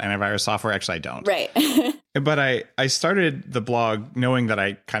care about antivirus software? Actually, I don't. Right. But I started the blog knowing that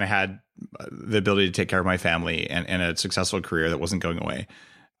I kind of had the ability to take care of my family and a successful career that wasn't going away.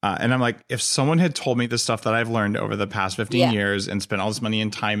 And I'm like, if someone had told me the stuff that I've learned over the past 15 years and spent all this money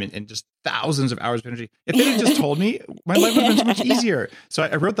and time and just thousands of hours of energy, if they had just told me, my life would have been so much easier. So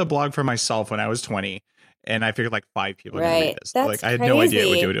I wrote the blog for myself when I was 20, and I figured like 5 people are going to read this. That's like I had crazy. no idea it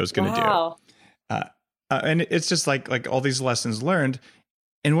would do what it was going to Wow. do. And it's just like all these lessons learned.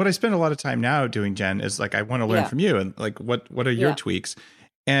 And what I spend a lot of time now doing, Jen, is like I want to learn from you and like what are your tweaks?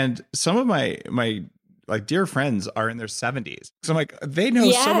 And some of my like dear friends are in their 70s. So I'm like, they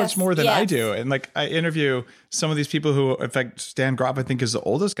know so much more than I do. And like I interview some of these people who, in fact, Stan Gropp, I think, is the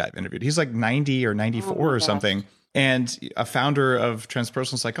oldest guy I've interviewed. He's like 90 or 94 or something, and a founder of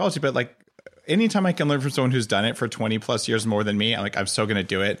transpersonal psychology. But like anytime I can learn from someone who's done it for 20 plus years more than me, I'm so going to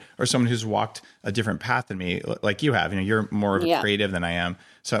do it. Or someone who's walked a different path than me, like you have. You're more of a creative than I am.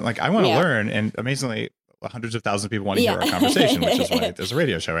 So I'm like, I want to learn. And amazingly, hundreds of thousands of people want to hear our conversation, which is why there's a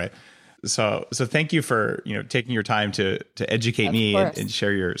radio show, right? So thank you for, taking your time to educate me and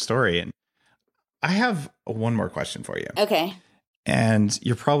share your story. And I have one more question for you. Okay. And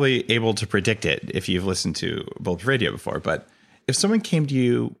you're probably able to predict it if you've listened to Bulletproof Radio before. But if someone came to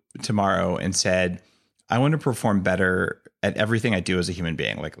you tomorrow and said, I want to perform better at everything I do as a human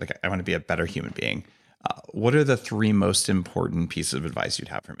being, like I want to be a better human being, what are the 3 most important pieces of advice you'd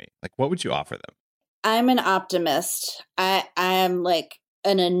have for me? Like, what would you offer them? I'm an optimist. I am like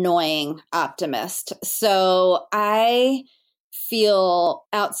an annoying optimist. So I feel,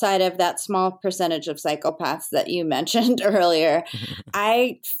 outside of that small percentage of psychopaths that you mentioned earlier,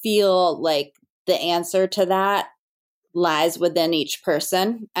 I feel like the answer to that lies within each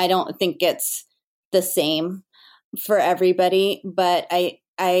person. I don't think it's the same for everybody, but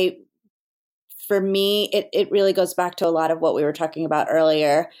for me, it really goes back to a lot of what we were talking about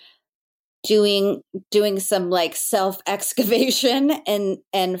earlier. doing some like self excavation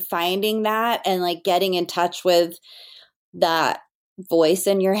and finding that and like getting in touch with that voice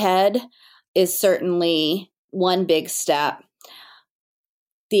in your head is certainly one big step.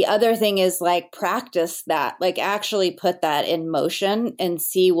 The other thing is like practice that, like actually put that in motion and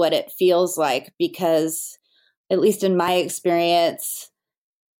see what it feels like, because at least in my experience,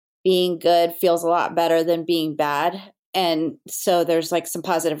 being good feels a lot better than being bad. And so there's like some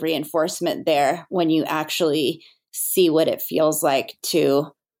positive reinforcement there when you actually see what it feels like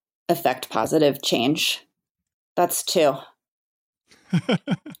to affect positive change. That's 2.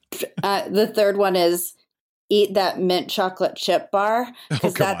 The third one is eat that mint chocolate chip bar,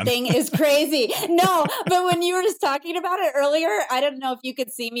 because that thing is crazy. No, but when you were just talking about it earlier, I don't know if you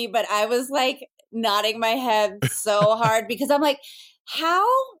could see me, but I was like nodding my head so hard because I'm like, how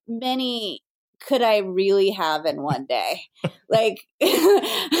many could I really have in one day? Like,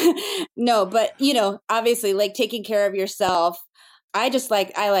 no, but obviously like taking care of yourself. I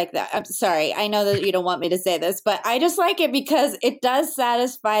like that. I'm sorry. I know that you don't want me to say this, but I just like it because it does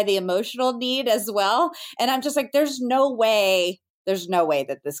satisfy the emotional need as well. And I'm just like, there's no way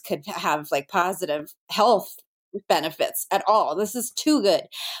that this could have like positive health benefits at all. This is too good.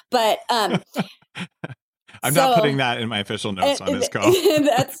 But, I'm not putting that in my official notes on this call,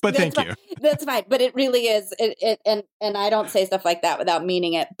 but thank you. That's fine. But it really is. And I don't say stuff like that without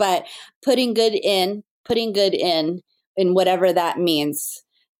meaning it, but putting good in whatever that means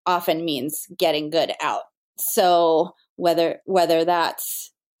often means getting good out. So whether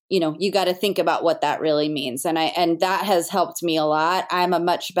that's, you got to think about what that really means. And that has helped me a lot. I'm a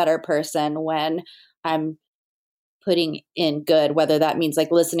much better person when I'm putting in good, whether that means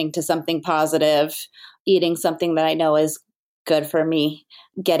like listening to something positive, eating something that I know is good for me,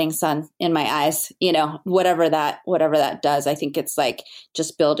 getting sun in my eyes, whatever that does. I think it's like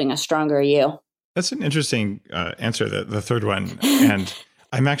just building a stronger you. That's an interesting answer, the third one. And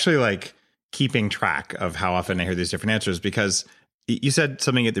I'm actually like keeping track of how often I hear these different answers, because you said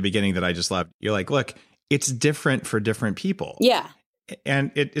something at the beginning that I just loved. You're like, look, it's different for different people. Yeah.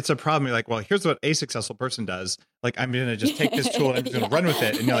 And it's a problem. You're like, well, here's what a successful person does. Like, I'm going to just take this tool and I'm going to run with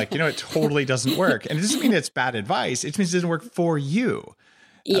it. And you're like, it totally doesn't work. And it doesn't mean it's bad advice. It means it doesn't work for you.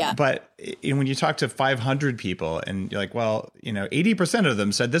 Yeah. But when you talk to 500 people and you're like, well, 80% of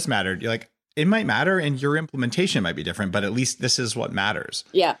them said this mattered. You're like, it might matter and your implementation might be different, but at least this is what matters.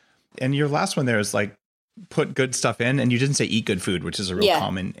 Yeah. And your last one there is like, put good stuff in. And you didn't say eat good food, which is a real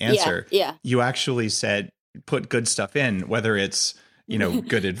common answer. Yeah. You actually said put good stuff in, whether it's,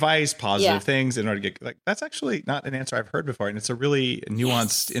 good advice, positive things in order to get that's actually not an answer I've heard before. And it's a really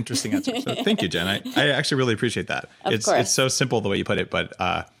nuanced, interesting answer. So thank you, Jen. I actually really appreciate that. It's so simple the way you put it, but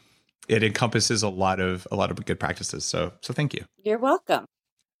it encompasses a lot of good practices. So thank you. You're welcome.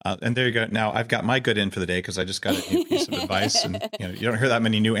 And there you go. Now I've got my good in for the day because I just got a new piece of advice, and you don't hear that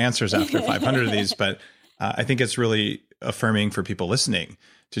many new answers after 500 of these, but I think it's really affirming for people listening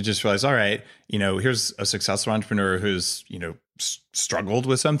to just realize, all right, here's a successful entrepreneur who's, struggled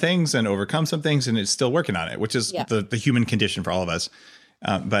with some things and overcome some things and is still working on it, which is the human condition for all of us.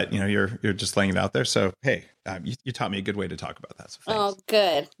 But you're just laying it out there. So, hey, you taught me a good way to talk about that. So thanks. Oh,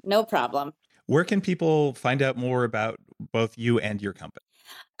 good. No problem. Where can people find out more about both you and your company?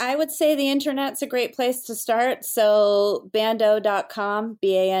 I would say the internet's a great place to start. So bando.com,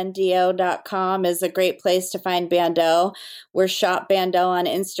 bando.com is a great place to find Bando. We're Shop Bando on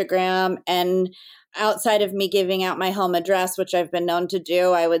Instagram. And outside of me giving out my home address, which I've been known to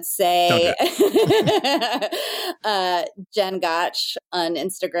do, I would say Jen Gotch on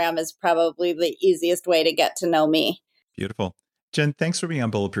Instagram is probably the easiest way to get to know me. Beautiful. Jen, thanks for being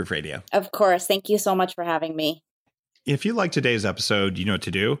on Bulletproof Radio. Of course. Thank you so much for having me. If you like today's episode, you know what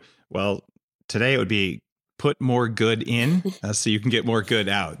to do. Well, today it would be put more good in so you can get more good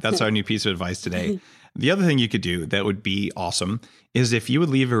out. That's our new piece of advice today. The other thing you could do that would be awesome is if you would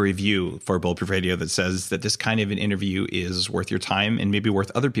leave a review for Bulletproof Radio that says that this kind of an interview is worth your time and maybe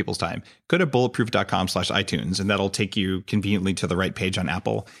worth other people's time. Go to bulletproof.com/iTunes, and that'll take you conveniently to the right page on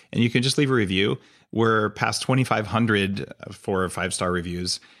Apple. And you can just leave a review. We're past 2,500 4 or 5-star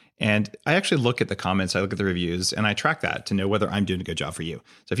reviews. And I actually look at the comments, I look at the reviews, and I track that to know whether I'm doing a good job for you.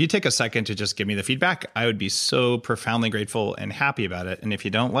 So if you take a second to just give me the feedback, I would be so profoundly grateful and happy about it. And if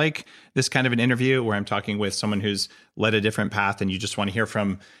you don't like this kind of an interview where I'm talking with someone who's led a different path and you just want to hear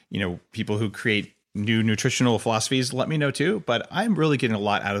from, people who create new nutritional philosophies, let me know too. But I'm really getting a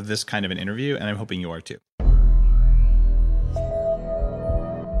lot out of this kind of an interview, and I'm hoping you are too.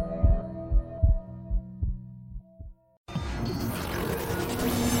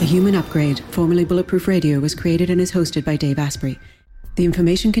 The Human Upgrade, formerly Bulletproof Radio, was created and is hosted by Dave Asprey. The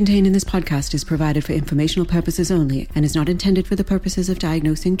information contained in this podcast is provided for informational purposes only and is not intended for the purposes of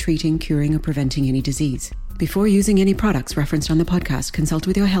diagnosing, treating, curing, or preventing any disease. Before using any products referenced on the podcast, consult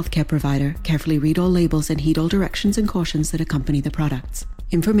with your healthcare provider, carefully read all labels, and heed all directions and cautions that accompany the products.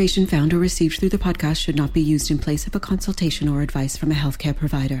 Information found or received through the podcast should not be used in place of a consultation or advice from a healthcare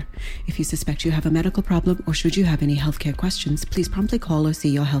provider. If you suspect you have a medical problem or should you have any healthcare questions, please promptly call or see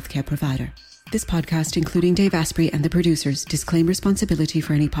your healthcare provider. This podcast, including Dave Asprey and the producers, disclaim responsibility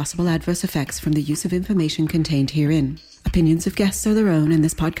for any possible adverse effects from the use of information contained herein. Opinions of guests are their own, and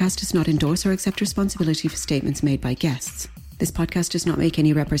this podcast does not endorse or accept responsibility for statements made by guests. This podcast does not make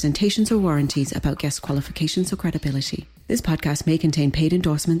any representations or warranties about guest qualifications or credibility. This podcast may contain paid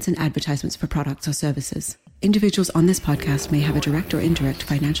endorsements and advertisements for products or services. Individuals on this podcast may have a direct or indirect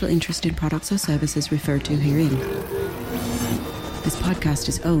financial interest in products or services referred to herein. This podcast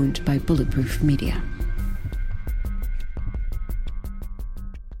is owned by Bulletproof Media.